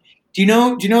 Do you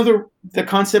know the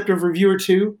concept of reviewer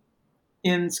 2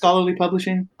 in scholarly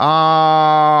publishing?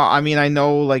 I mean, I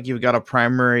know like you've got a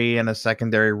primary and a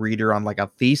secondary reader on like a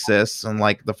thesis, and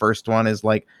like the first one is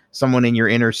like someone in your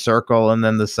inner circle, and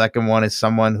then the second one is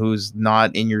someone who's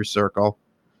not in your circle.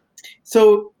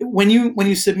 So when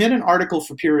you submit an article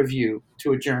for peer review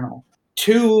to a journal,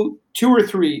 two or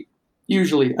three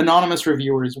usually anonymous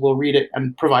reviewers will read it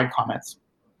and provide comments.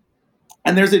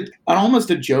 And there's almost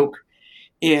a joke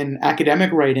in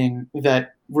academic writing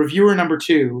that reviewer number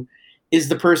 2 is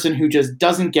the person who just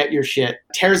doesn't get your shit,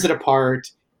 tears it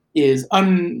apart, is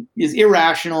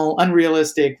irrational,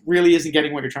 unrealistic, really isn't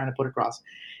getting what you're trying to put across,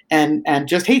 and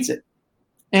just hates it.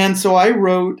 And so I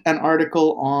wrote an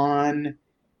article on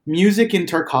music in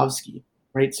Tarkovsky,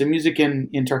 right? So music in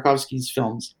Tarkovsky's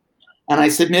films. And I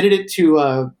submitted it to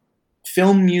a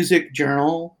film music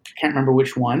journal, I can't remember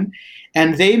which one,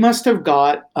 and they must have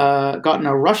gotten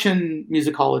a Russian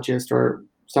musicologist or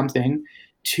something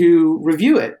to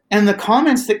review it. And the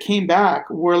comments that came back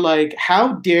were like,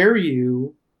 how dare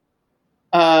you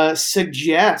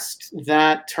suggest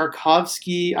that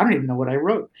Tarkovsky, I don't even know what I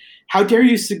wrote. How dare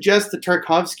you suggest that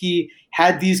Tarkovsky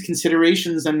had these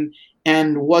considerations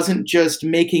and wasn't just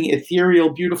making ethereal,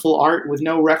 beautiful art with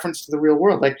no reference to the real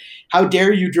world? Like, how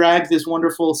dare you drag this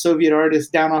wonderful Soviet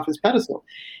artist down off his pedestal?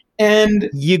 And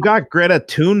you got Greta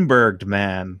Thunberg,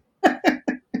 man.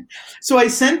 So I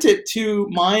sent it to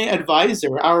my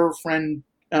advisor, our friend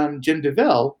Jim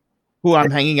DeVille, who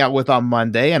I'm hanging out with on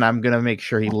Monday, and I'm going to make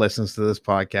sure he listens to this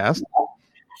podcast.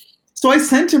 So I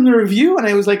sent him the review, and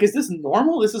I was like, is this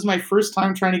normal? This is my first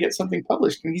time trying to get something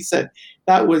published. And he said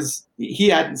he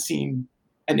hadn't seen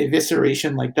an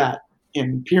evisceration like that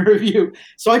in peer review.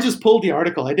 So I just pulled the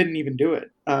article. I didn't even do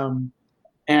it.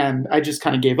 And I just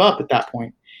kind of gave up at that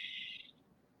point.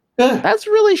 That's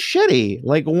really shitty.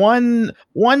 Like one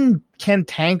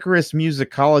cantankerous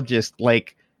musicologist,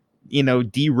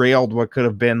 derailed what could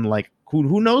have been like,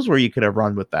 who knows where you could have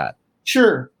run with that.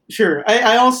 Sure.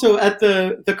 I also, at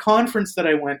the conference that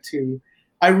I went to,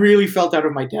 I really felt out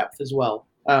of my depth as well.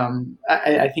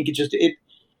 I think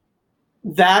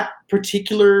that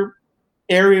particular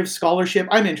area of scholarship,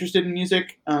 I'm interested in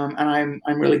music, and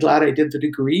I'm really glad I did the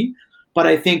degree, but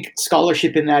I think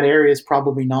scholarship in that area is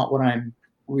probably not what I'm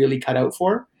really cut out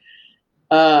for.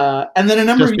 And then a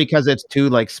number Just of because it's too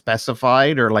like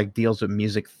specified or like deals with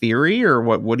music theory, or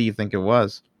what do you think it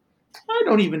was? I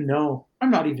don't even know.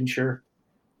 I'm not even sure.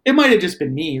 It might have just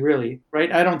been me, really,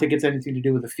 right? I don't think it's anything to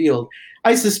do with the field.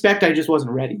 I suspect I just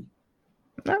wasn't ready,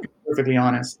 No. to be perfectly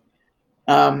honest.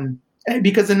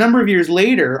 Because a number of years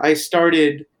later, I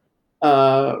started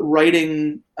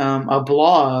writing a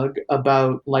blog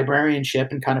about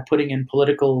librarianship and kind of putting in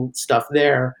political stuff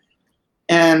there,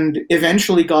 and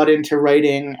eventually got into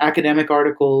writing academic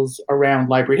articles around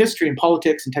library history and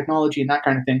politics and technology and that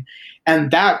kind of thing. And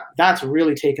that's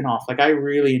really taken off. Like I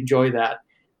really enjoy that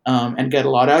and get a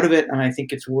lot out of it, and I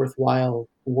think it's worthwhile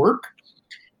work.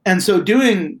 And so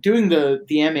doing the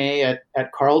MA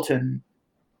at Carleton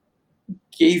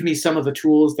gave me some of the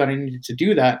tools that I needed to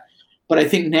do that. But I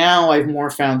think now I've more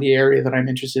found the area that I'm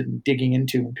interested in digging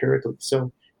into empirically.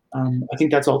 So I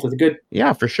think that's all to the good.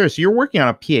 Yeah, for sure. So you're working on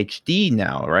a PhD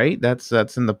now, right? That's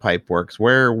in the pipe works.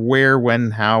 Where,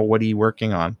 when, how? What are you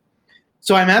working on?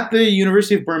 So I'm at the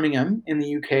University of Birmingham in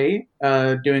the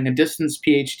UK, doing a distance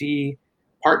PhD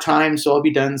part time. So I'll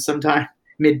be done sometime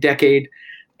mid-decade.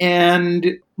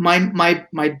 And my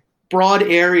broad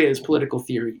area is political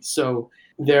theory. So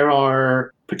there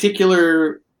are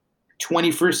particular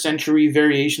 21st century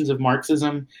variations of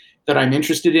Marxism that I'm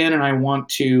interested in, and I want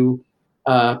to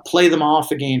play them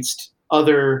off against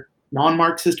other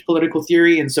non-Marxist political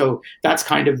theory. And so that's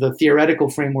kind of the theoretical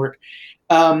framework.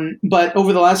 But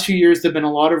over the last few years, there have been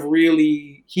a lot of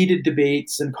really heated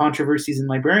debates and controversies in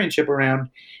librarianship around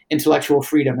intellectual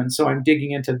freedom. And so I'm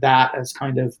digging into that as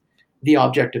kind of the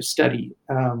object of study.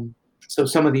 So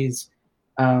some of these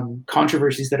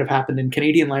controversies that have happened in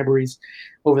Canadian libraries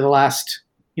over the last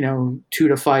 2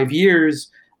 to 5 years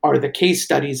are the case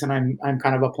studies, and I'm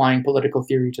kind of applying political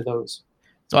theory to those.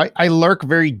 So I lurk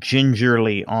very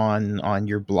gingerly on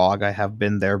your blog. I have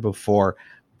been there before,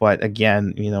 but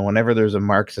again, whenever there's a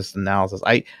Marxist analysis,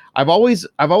 I've always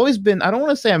been, I don't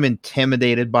want to say I'm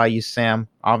intimidated by you, Sam.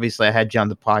 Obviously, I had you on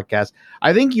the podcast.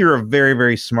 I think you're a very,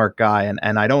 very smart guy,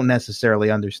 and I don't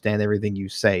necessarily understand everything you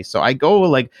say. So I go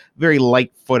like very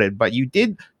light-footed, but you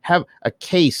did have a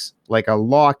case, like a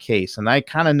law case, and I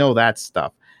kind of know that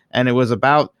stuff. And it was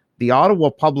about the Ottawa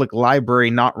Public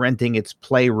Library not renting its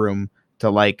playroom to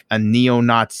like a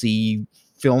neo-Nazi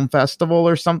film festival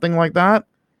or something like that.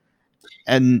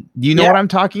 And do you know what I'm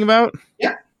talking about?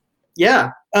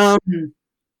 Yeah. And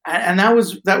that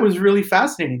was really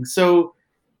fascinating. So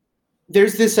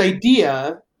there's this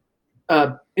idea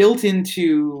built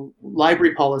into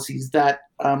library policies that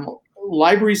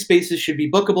library spaces should be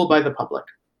bookable by the public.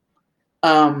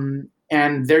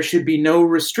 And there should be no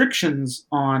restrictions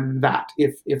on that.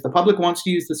 If the public wants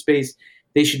to use the space,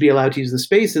 they should be allowed to use the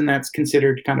space, and that's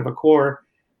considered kind of a core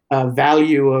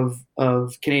value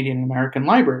of Canadian and American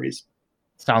libraries.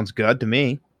 Sounds good to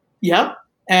me. Yep.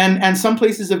 And some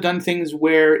places have done things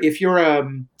where if you're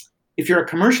a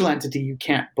commercial entity, you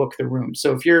can't book the room.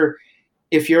 So if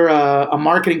you're a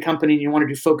marketing company and you want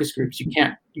to do focus groups, you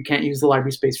can't use the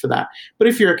library space for that. But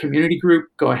if you're a community group,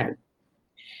 go ahead.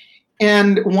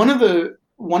 And one of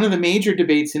the major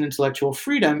debates in intellectual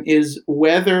freedom is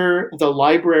whether the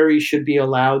library should be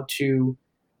allowed to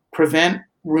prevent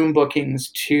room bookings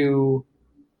to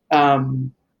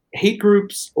hate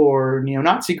groups or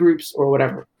neo-Nazi groups or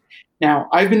whatever. Now,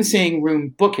 I've been saying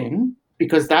room booking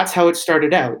because that's how it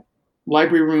started out.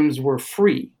 Library rooms were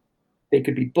free. They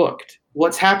could be booked.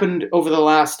 What's happened over the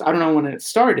last, I don't know when it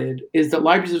started, is that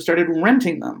libraries have started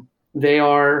renting them.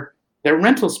 They're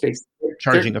rental space.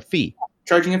 Charging a fee.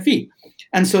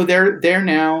 And so they're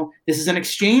now, this is an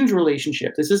exchange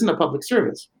relationship. This isn't a public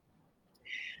service.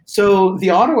 So the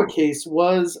Ottawa case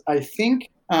was, I think,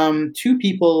 two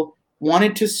people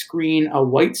wanted to screen a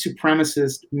white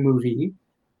supremacist movie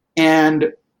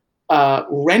and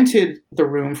rented the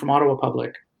room from Ottawa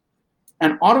Public.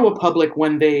 And Ottawa Public,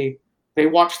 when they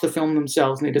watched the film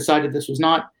themselves and they decided this was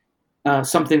not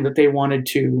something that they wanted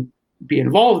to be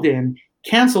involved in,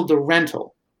 canceled the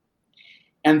rental.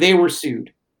 And they were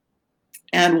sued.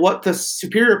 And what the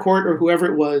Superior Court or whoever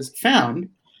it was found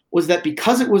was that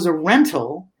because it was a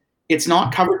rental, it's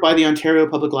not covered by the Ontario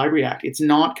Public Library Act. It's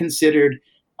not considered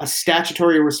a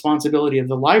statutory responsibility of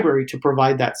the library to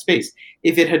provide that space.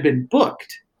 If it had been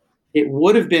booked, it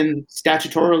would have been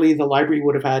statutorily, the library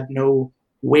would have had no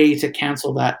way to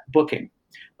cancel that booking.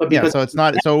 But yeah, so it's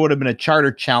not, so it would have been a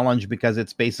charter challenge because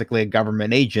it's basically a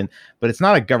government agent, but it's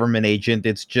not a government agent.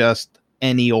 It's just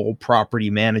any old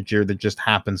property manager that just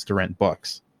happens to rent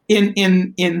books. In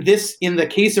the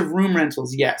case of room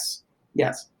rentals, yes.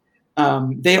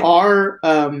 They are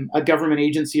a government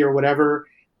agency or whatever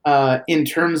in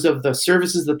terms of the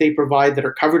services that they provide that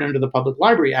are covered under the Public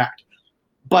Library Act.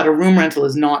 but a room rental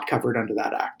is not covered under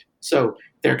that act. So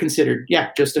they're considered,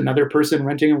 just another person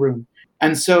renting a room.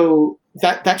 And so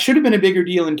that should have been a bigger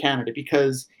deal in Canada,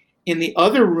 because in the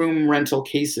other room rental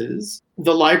cases,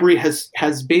 the library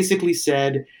has basically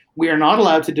said we are not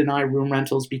allowed to deny room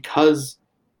rentals because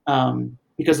of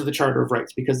the Charter of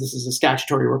Rights, because this is a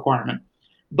statutory requirement.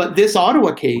 But this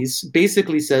Ottawa case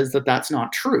basically says that that's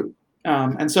not true.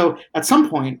 And so at some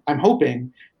point, I'm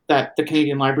hoping that the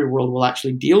Canadian library world will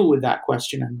actually deal with that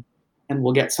question, and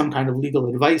we'll get some kind of legal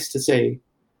advice to say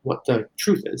what the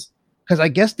truth is. Because I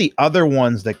guess the other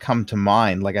ones that come to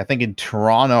mind, like I think in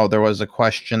Toronto, there was a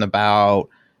question about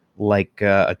like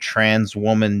a trans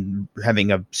woman having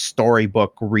a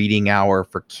storybook reading hour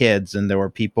for kids. And there were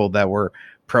people that were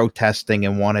protesting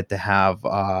and wanted to have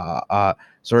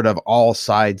sort of all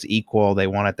sides equal. They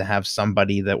wanted to have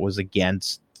somebody that was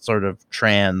against sort of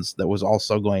trans that was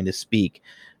also going to speak.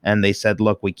 And they said,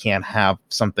 look, we can't have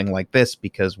something like this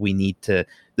because we need to,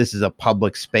 this is a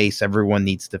public space. Everyone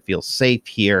needs to feel safe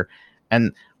here.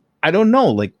 And I don't know,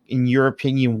 like, in your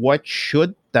opinion, what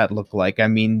should that look like? I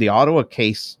mean, the Ottawa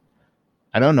case,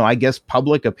 I don't know. I guess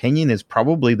public opinion is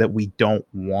probably that we don't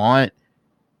want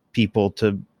people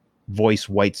to voice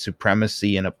white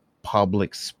supremacy in a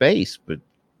public space, but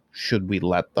should we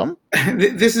let them?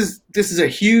 This is a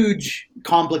huge,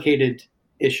 complicated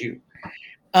issue.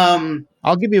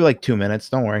 I'll give you like 2 minutes.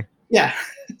 Don't worry. Yeah.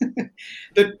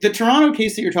 The Toronto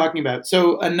case that you're talking about.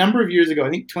 So a number of years ago, I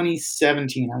think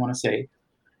 2017, I want to say,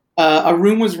 a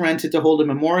room was rented to hold a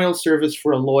memorial service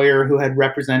for a lawyer who had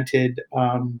represented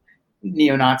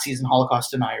neo-Nazis and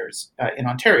Holocaust deniers in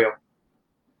Ontario.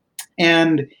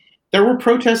 And there were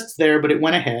protests there, but it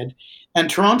went ahead. And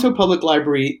Toronto Public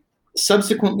Library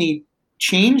subsequently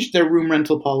changed their room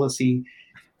rental policy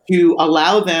to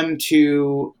allow them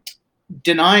to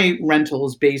deny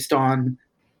rentals based on,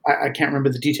 I can't remember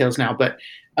the details now, but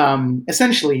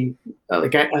essentially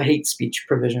like a hate speech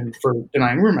provision for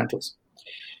denying room rentals.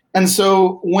 And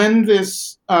so when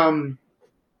this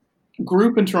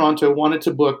group in Toronto wanted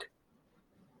to book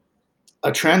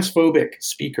a transphobic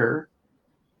speaker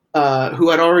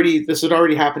this had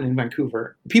already happened in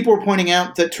Vancouver, people were pointing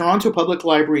out that Toronto Public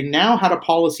Library now had a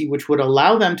policy which would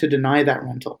allow them to deny that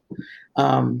rental.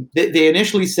 They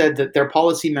initially said that their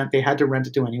policy meant they had to rent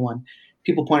it to anyone.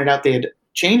 People pointed out they had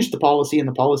changed the policy, and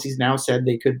the policies now said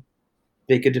they could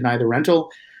deny the rental.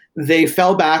 They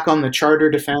fell back on the charter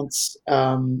defense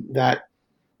that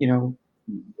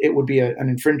it would be an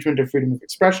infringement of freedom of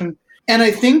expression. And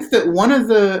I think that one of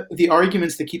the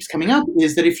arguments that keeps coming up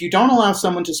is that if you don't allow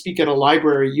someone to speak at a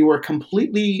library, you are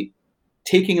completely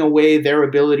taking away their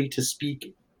ability to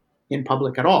speak in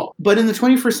public at all. But in the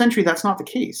 21st century, that's not the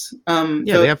case.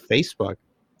 They have Facebook.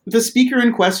 The speaker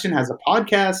in question has a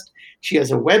podcast. She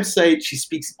has a website. She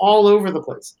speaks all over the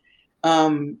place.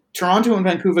 Toronto and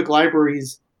Vancouver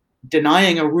libraries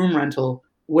denying a room rental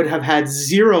would have had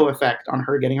zero effect on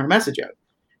her getting her message out.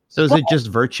 So is it just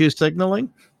virtue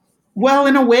signaling? Well,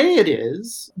 in a way it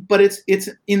is, but it's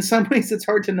in some ways it's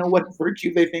hard to know what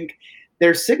virtue they think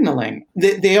they're signaling.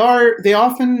 They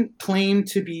often claim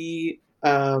to be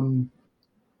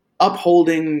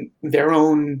upholding their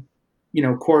own,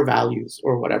 core values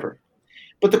or whatever,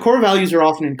 but the core values are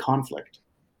often in conflict.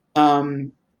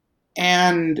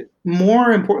 And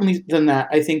more importantly than that,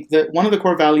 I think that one of the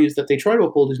core values that they try to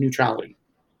uphold is neutrality.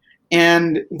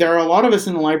 And there are a lot of us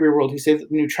in the library world who say that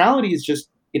neutrality is just,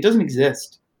 it doesn't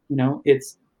exist.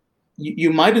 It's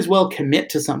you might as well commit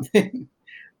to something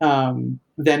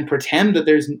than pretend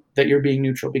that you're being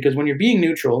neutral. Because when you're being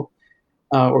neutral,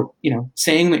 or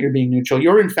saying that you're being neutral,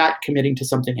 you're in fact committing to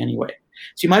something anyway.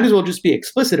 So you might as well just be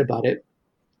explicit about it.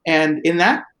 And in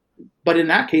that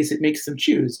case, it makes them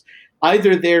choose.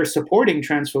 Either they're supporting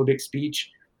transphobic speech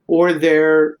or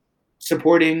they're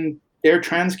supporting their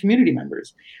trans community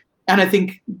members. And I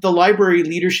think the library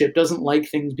leadership doesn't like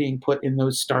things being put in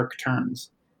those stark terms.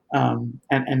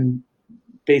 And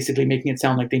basically making it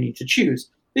sound like they need to choose.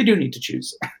 They do need to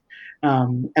choose.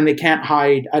 And they can't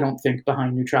hide, I don't think,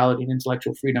 behind neutrality and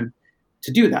intellectual freedom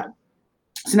to do that.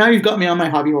 So now you've got me on my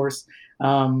hobby horse.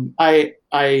 I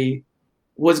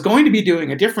was going to be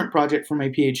doing a different project for my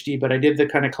PhD, but I did the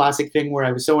kind of classic thing where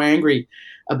I was so angry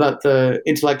about the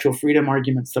intellectual freedom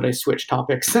arguments that I switched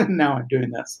topics, and now I'm doing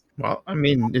this. Well, I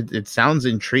mean, it sounds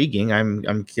intriguing.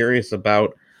 I'm curious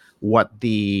about what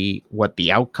the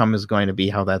outcome is going to be,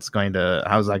 how's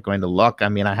that going to look. I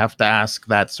mean, I have to ask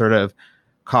that sort of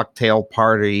cocktail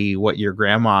party, what your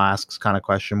grandma asks kind of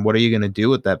question. What are you going to do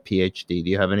with that PhD? Do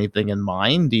you have anything in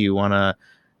mind? Are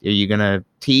you going to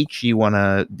teach?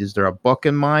 Is there a book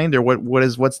in mind, or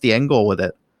what's the end goal with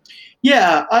it?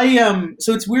 Yeah,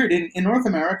 so it's weird in North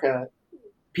America.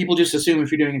 people just assume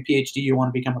if you're doing a PhD, you want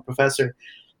to become a professor.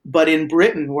 But in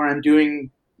Britain, where I'm doing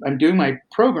my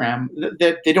program,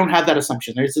 that they don't have that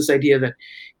assumption. There's this idea that,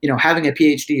 having a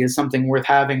PhD is something worth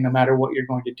having no matter what you're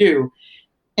going to do.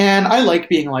 And I like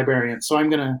being a librarian, so I'm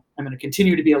gonna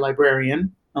continue to be a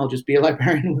librarian. I'll just be a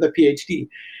librarian with a PhD.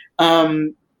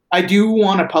 I do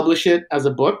want to publish it as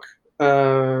a book.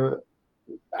 At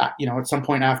some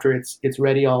point after it's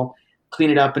ready, I'll clean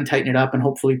it up and tighten it up and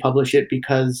hopefully publish it,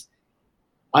 because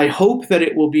I hope that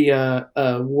it will be a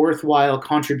worthwhile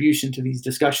contribution to these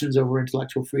discussions over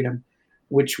intellectual freedom,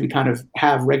 which we kind of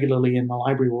have regularly in the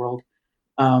library world.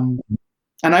 And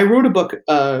I wrote a book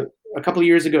a couple of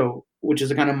years ago, which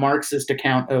is a kind of Marxist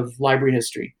account of library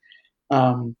history.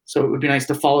 So it would be nice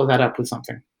to follow that up with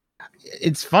something.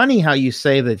 It's funny how you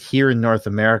say that here in North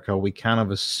America, we kind of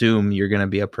assume you're going to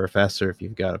be a professor if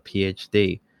you've got a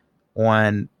PhD,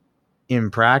 when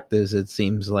in practice, it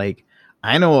seems like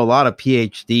I know a lot of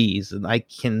PhDs and I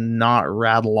cannot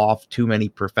rattle off too many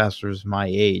professors my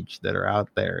age that are out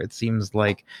there. It seems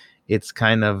like it's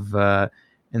kind of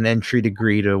an entry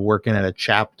degree to working at a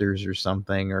chapters or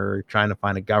something, or trying to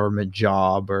find a government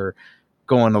job, or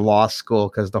going to law school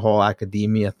because the whole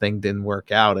academia thing didn't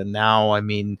work out. And now, I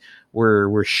mean,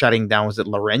 we're shutting down. Was it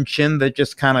Laurentian that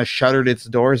just kind of shuttered its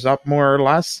doors up more or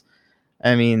less?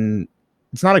 I mean,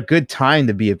 it's not a good time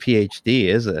to be a PhD,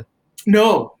 is it?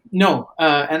 No.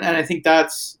 And I think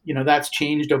that's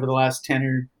changed over the last 10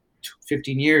 or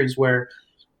 15 years, where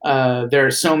there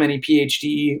are so many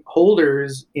PhD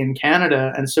holders in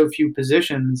Canada and so few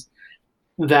positions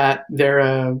that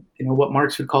they're what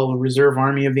Marx would call a reserve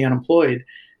army of the unemployed,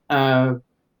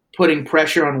 putting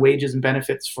pressure on wages and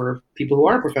benefits for people who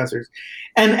are professors.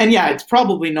 And yeah, it's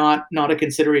probably not a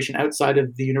consideration outside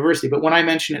of the university, but when I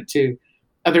mention it to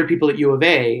other people at U of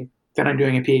A that I'm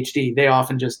doing a PhD, they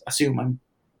often just assume I'm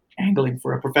angling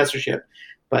for a professorship.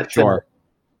 But sure.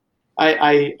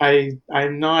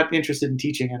 I'm not interested in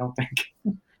teaching, I don't think.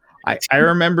 I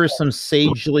remember some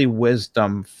sagely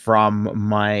wisdom from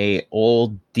my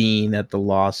old dean at the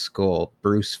law school,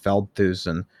 Bruce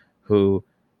Feldhusen, who,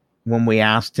 when we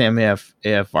asked him if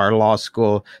our law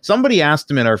school, somebody asked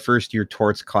him in our first year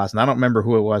torts class, and I don't remember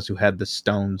who it was who had the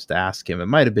stones to ask him. It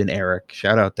might have been Eric.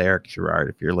 Shout out to Eric Girard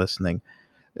if you're listening.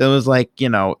 It was like,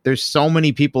 there's so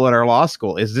many people at our law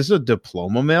school. Is this a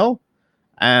diploma mill?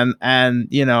 And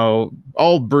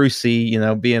old Brucey,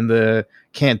 being the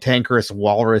cantankerous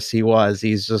walrus he was,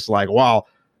 he's just like, well,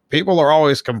 people are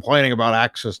always complaining about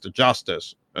access to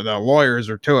justice, and the lawyers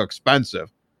are too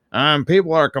expensive. And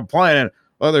people are complaining,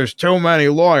 well, there's too many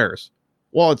lawyers.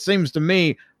 Well, it seems to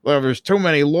me that if there's too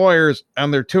many lawyers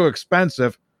and they're too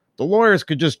expensive, the lawyers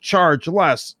could just charge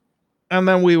less, and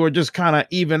then we would just kind of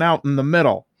even out in the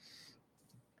middle.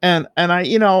 And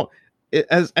I,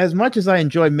 as much as I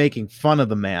enjoy making fun of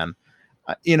the man,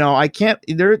 I can't,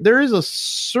 there is a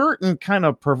certain kind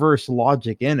of perverse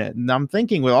logic in it. And I'm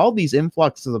thinking, with all these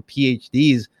influxes of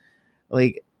PhDs,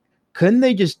 like, couldn't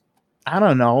they just, I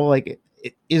don't know, like,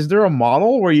 is there a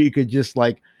model where you could just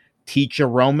like teach a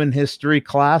Roman history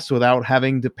class without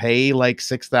having to pay like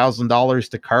 $6,000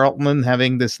 to Carleton and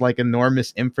having this like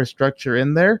enormous infrastructure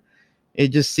in there? It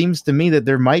just seems to me that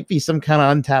there might be some kind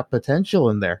of untapped potential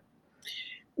in there.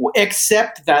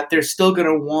 Except that they're still going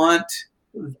to want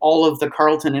all of the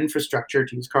Carleton infrastructure,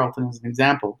 to use Carleton as an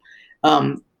example.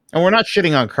 And we're not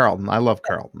shitting on Carleton. I love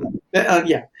Carleton.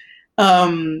 Yeah.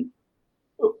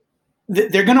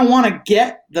 They're going to want to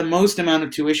get the most amount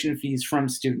of tuition fees from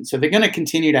students. So they're going to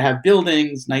continue to have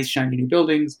buildings, nice, shiny new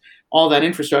buildings, all that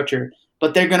infrastructure,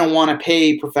 but they're going to want to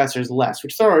pay professors less,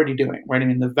 which they're already doing, right? I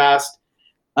mean, the vast,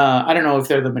 I don't know if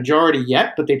they're the majority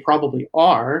yet, but they probably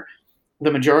are.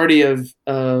 The majority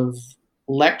of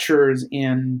lecturers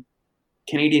in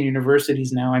Canadian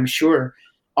universities now, I'm sure,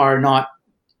 are not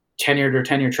tenured or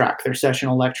tenure track. They're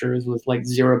sessional lecturers with like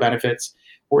zero benefits,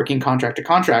 working contract to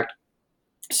contract.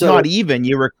 So not even.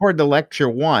 You record the lecture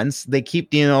once, they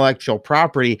keep the intellectual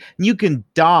property, and you can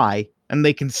die, and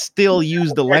they can still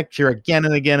use the lecture again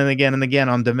and again and again and again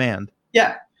on demand.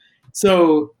 Yeah.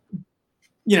 So,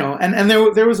 and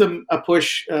there was a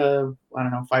push, I don't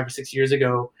know, 5 or 6 years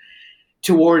ago,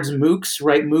 towards MOOCs,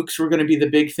 right? MOOCs were going to be the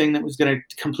big thing that was going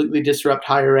to completely disrupt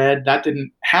higher ed. That didn't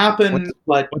happen.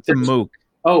 What's a MOOC?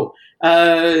 Oh,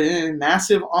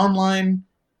 massive online.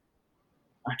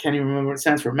 I can't even remember what it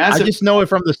stands for. Massive. I just know it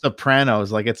from The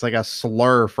Sopranos. Like, it's like a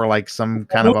slur for like some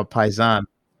kind of a paisan.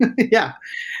 Yeah.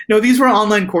 No, these were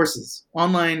online courses,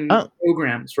 online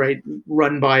programs, right?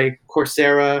 Run by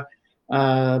Coursera.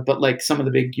 But like some of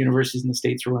the big universities in the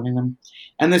States were running them.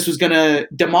 And this was going to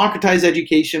democratize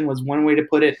education, was one way to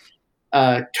put it.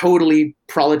 Totally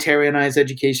proletarianized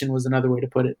education was another way to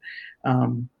put it.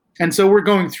 And so we're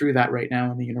going through that right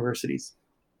now in the universities.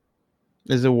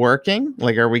 Is it working?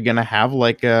 Like, are we going to have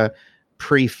like a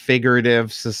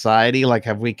prefigurative society? Like,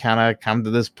 have we kind of come to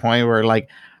this point where like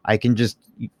I can just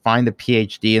find a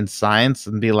PhD in science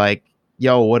and be like,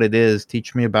 yo, what it is,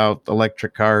 teach me about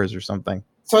electric cars or something?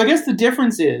 So I guess the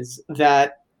difference is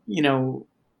that,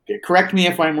 correct me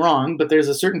if I'm wrong, but there's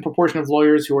a certain proportion of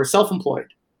lawyers who are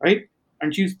self-employed, right?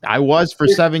 Aren't you? I was for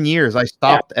 7 years. I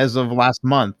stopped as of last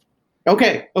month.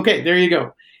 Okay, there you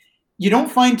go. You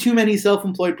don't find too many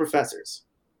self-employed professors.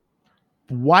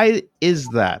 Why is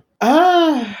that?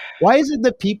 Why is it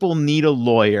that people need a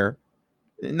lawyer?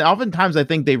 And oftentimes I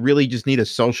think they really just need a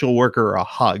social worker or a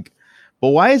hug. But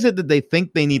why is it that they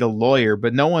think they need a lawyer,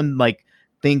 but no one like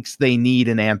thinks they need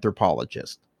an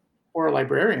anthropologist? Or a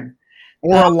librarian.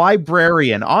 Or a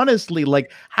librarian. Honestly,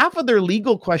 like half of their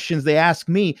legal questions they ask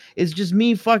me is just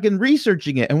me fucking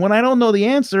researching it. And when I don't know the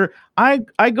answer, I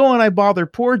go and I bother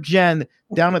poor Jen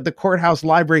down at the courthouse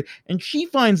library and she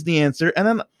finds the answer. And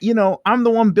then, I'm the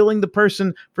one billing the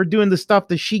person for doing the stuff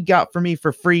that she got for me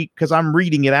for free because I'm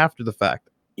reading it after the fact.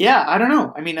 Yeah, I don't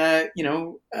know. I mean,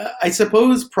 I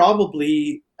suppose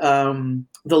probably the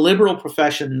liberal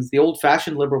professions, the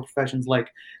old-fashioned liberal professions like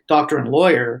doctor and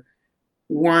lawyer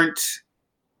weren't,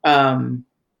 you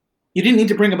didn't need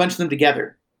to bring a bunch of them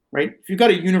together, right? If you've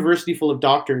got a university full of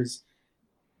doctors,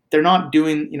 they're not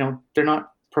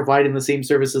providing the same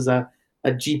services a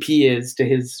GP is to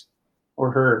his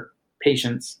or her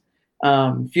patients.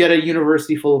 If you had a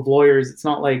university full of lawyers, it's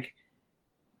not like,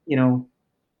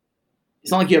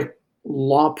 it's not like you have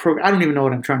law program. I don't even know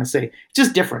what I'm trying to say. It's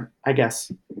just different, I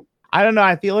guess. I don't know.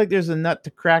 I feel like there's a nut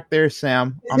to crack there,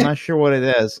 Sam. I'm not sure what it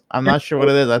is. I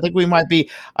think we might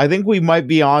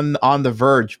be on the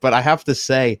verge, but I have to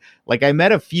say, like, I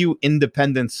met a few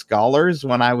independent scholars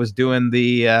when I was doing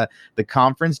the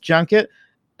conference junket,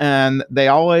 and they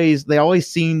always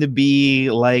seem to be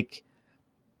like,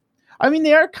 I mean,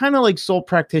 they are kind of like sole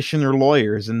practitioner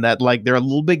lawyers in that, like, they're a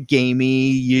little bit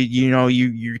gamey.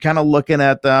 You're kind of looking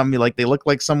at them, like they look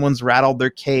like someone's rattled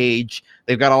their cage.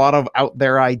 They've got a lot of out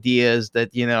there ideas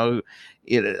that,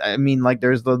 like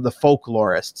there's the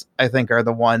folklorists, I think, are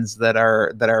the ones that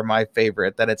are my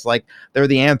favorite. That it's like they're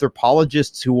the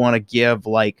anthropologists who want to give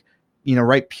like,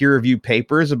 write peer reviewed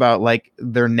papers about like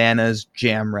their nana's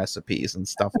jam recipes and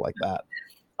stuff like that.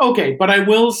 Okay, but I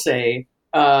will say,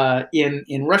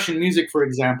 in Russian music, for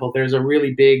example, there's a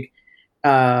really big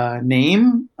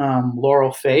name,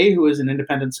 Laurel Fay, who is an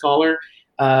independent scholar.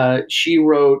 She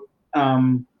wrote a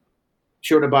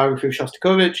biography of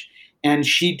Shostakovich, and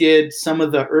she did some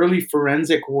of the early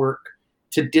forensic work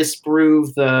to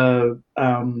disprove the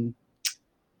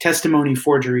testimony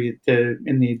forgery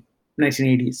in the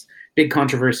 1980s. Big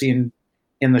controversy in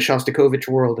the Shostakovich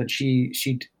world, and she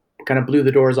kind of blew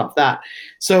the doors off that.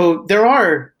 So there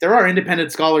are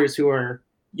independent scholars who are,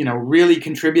 really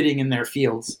contributing in their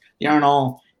fields. They aren't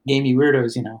all gamey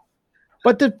weirdos,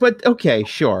 But okay,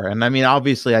 sure. And I mean,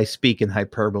 obviously I speak in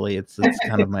hyperbole. It's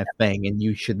kind of my thing, and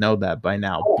you should know that by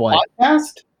now. But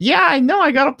podcast? Yeah, I know.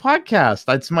 I got a podcast.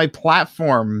 That's my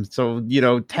platform. So,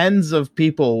 tens of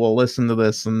people will listen to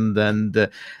this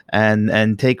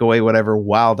and take away whatever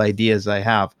wild ideas I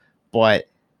have. But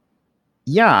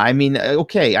yeah, I mean,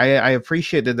 okay, I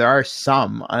appreciate that there are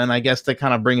some, and I guess to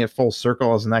kind of bring it full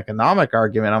circle as an economic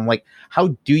argument, I'm like, how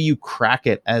do you crack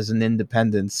it as an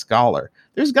independent scholar?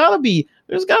 There's gotta be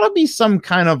some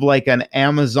kind of like an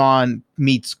Amazon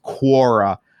meets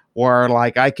Quora, or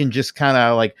like I can just kind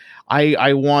of like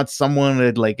I want someone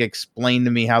to like explain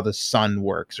to me how the sun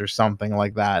works or something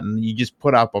like that, and you just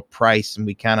put up a price and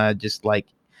we kind of just like.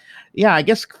 Yeah, I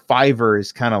guess Fiverr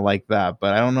is kind of like that,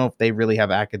 but I don't know if they really have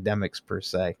academics per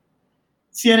se.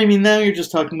 See, I mean, now you're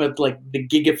just talking about like the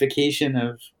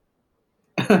gigification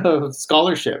of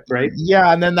scholarship, right?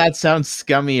 Yeah, and then that sounds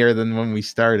scummier than when we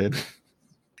started.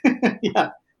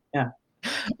 Yeah.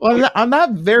 Well, on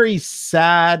that very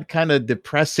sad, kind of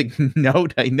depressing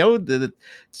note, I know that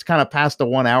it's kind of past the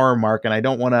 1 hour mark, and I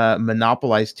don't want to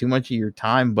monopolize too much of your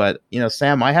time, but,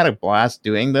 Sam, I had a blast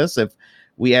doing this. If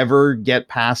we ever get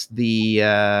past the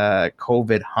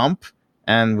COVID hump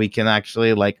and we can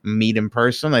actually like meet in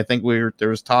person, I think there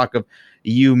was talk of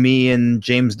you, me, and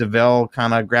James DeVille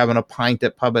kind of grabbing a pint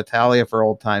at Pub Italia for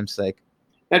old time's sake.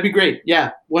 That'd be great.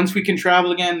 Yeah. Once we can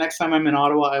travel again, next time I'm in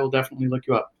Ottawa, I will definitely look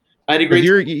you up. I had a great.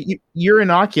 You're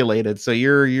inoculated, so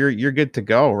you're good to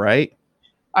go, right?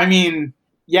 I mean,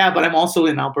 yeah, but I'm also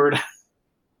in Alberta.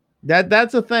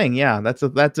 That's a thing. Yeah, that's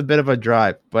a bit of a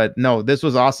drive, but no, this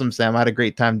was awesome, Sam. I had a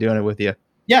great time doing it with you.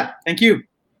 Yeah, thank you.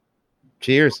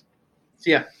 Cheers.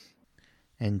 See ya.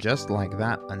 And just like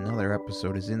that, another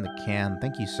episode is in the can.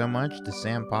 Thank you so much to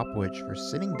Sam Popowich for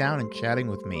sitting down and chatting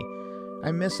with me.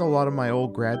 I miss a lot of my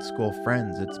old grad school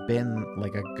friends. It's been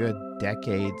like a good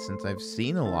decade since I've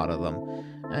seen a lot of them.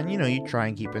 And you try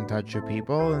and keep in touch with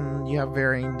people, and you have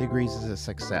varying degrees of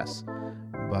success.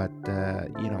 But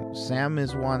Sam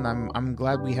is one. I'm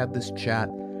glad we had this chat.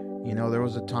 There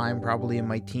was a time probably in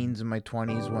my teens and my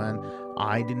 20s when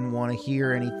I didn't want to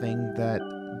hear anything that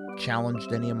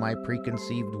challenged any of my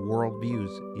preconceived worldviews.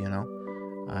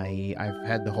 I've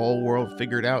had the whole world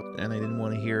figured out, and I didn't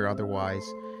want to hear otherwise.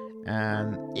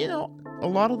 And a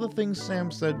lot of the things Sam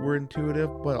said were intuitive,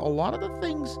 but a lot of the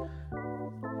things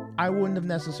I wouldn't have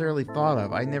necessarily thought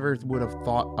of. I never would have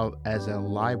thought of as a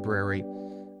library,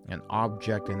 an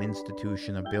object, an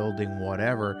institution, a building,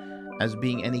 whatever, as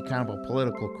being any kind of a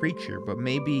political creature. But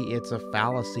maybe it's a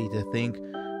fallacy to think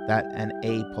that an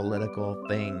apolitical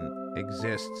thing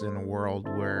exists in a world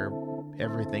where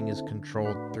everything is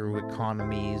controlled through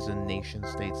economies and nation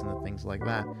states and the things like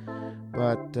that.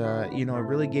 But it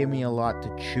really gave me a lot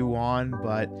to chew on.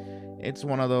 But it's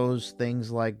one of those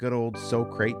things like good old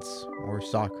Socrates, or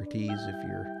Socrates if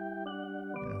you're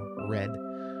red.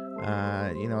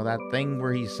 That thing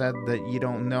where he said that you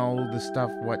don't know the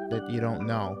stuff that you don't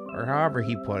know, or however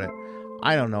he put it.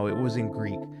 I don't know, it was in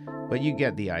Greek, but you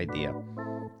get the idea.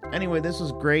 Anyway, this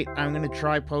was great. I'm going to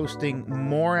try posting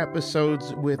more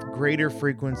episodes with greater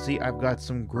frequency. I've got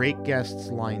some great guests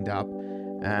lined up,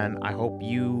 and I hope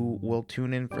you will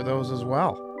tune in for those as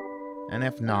well. And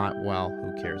if not, well,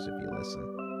 who cares if you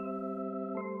listen?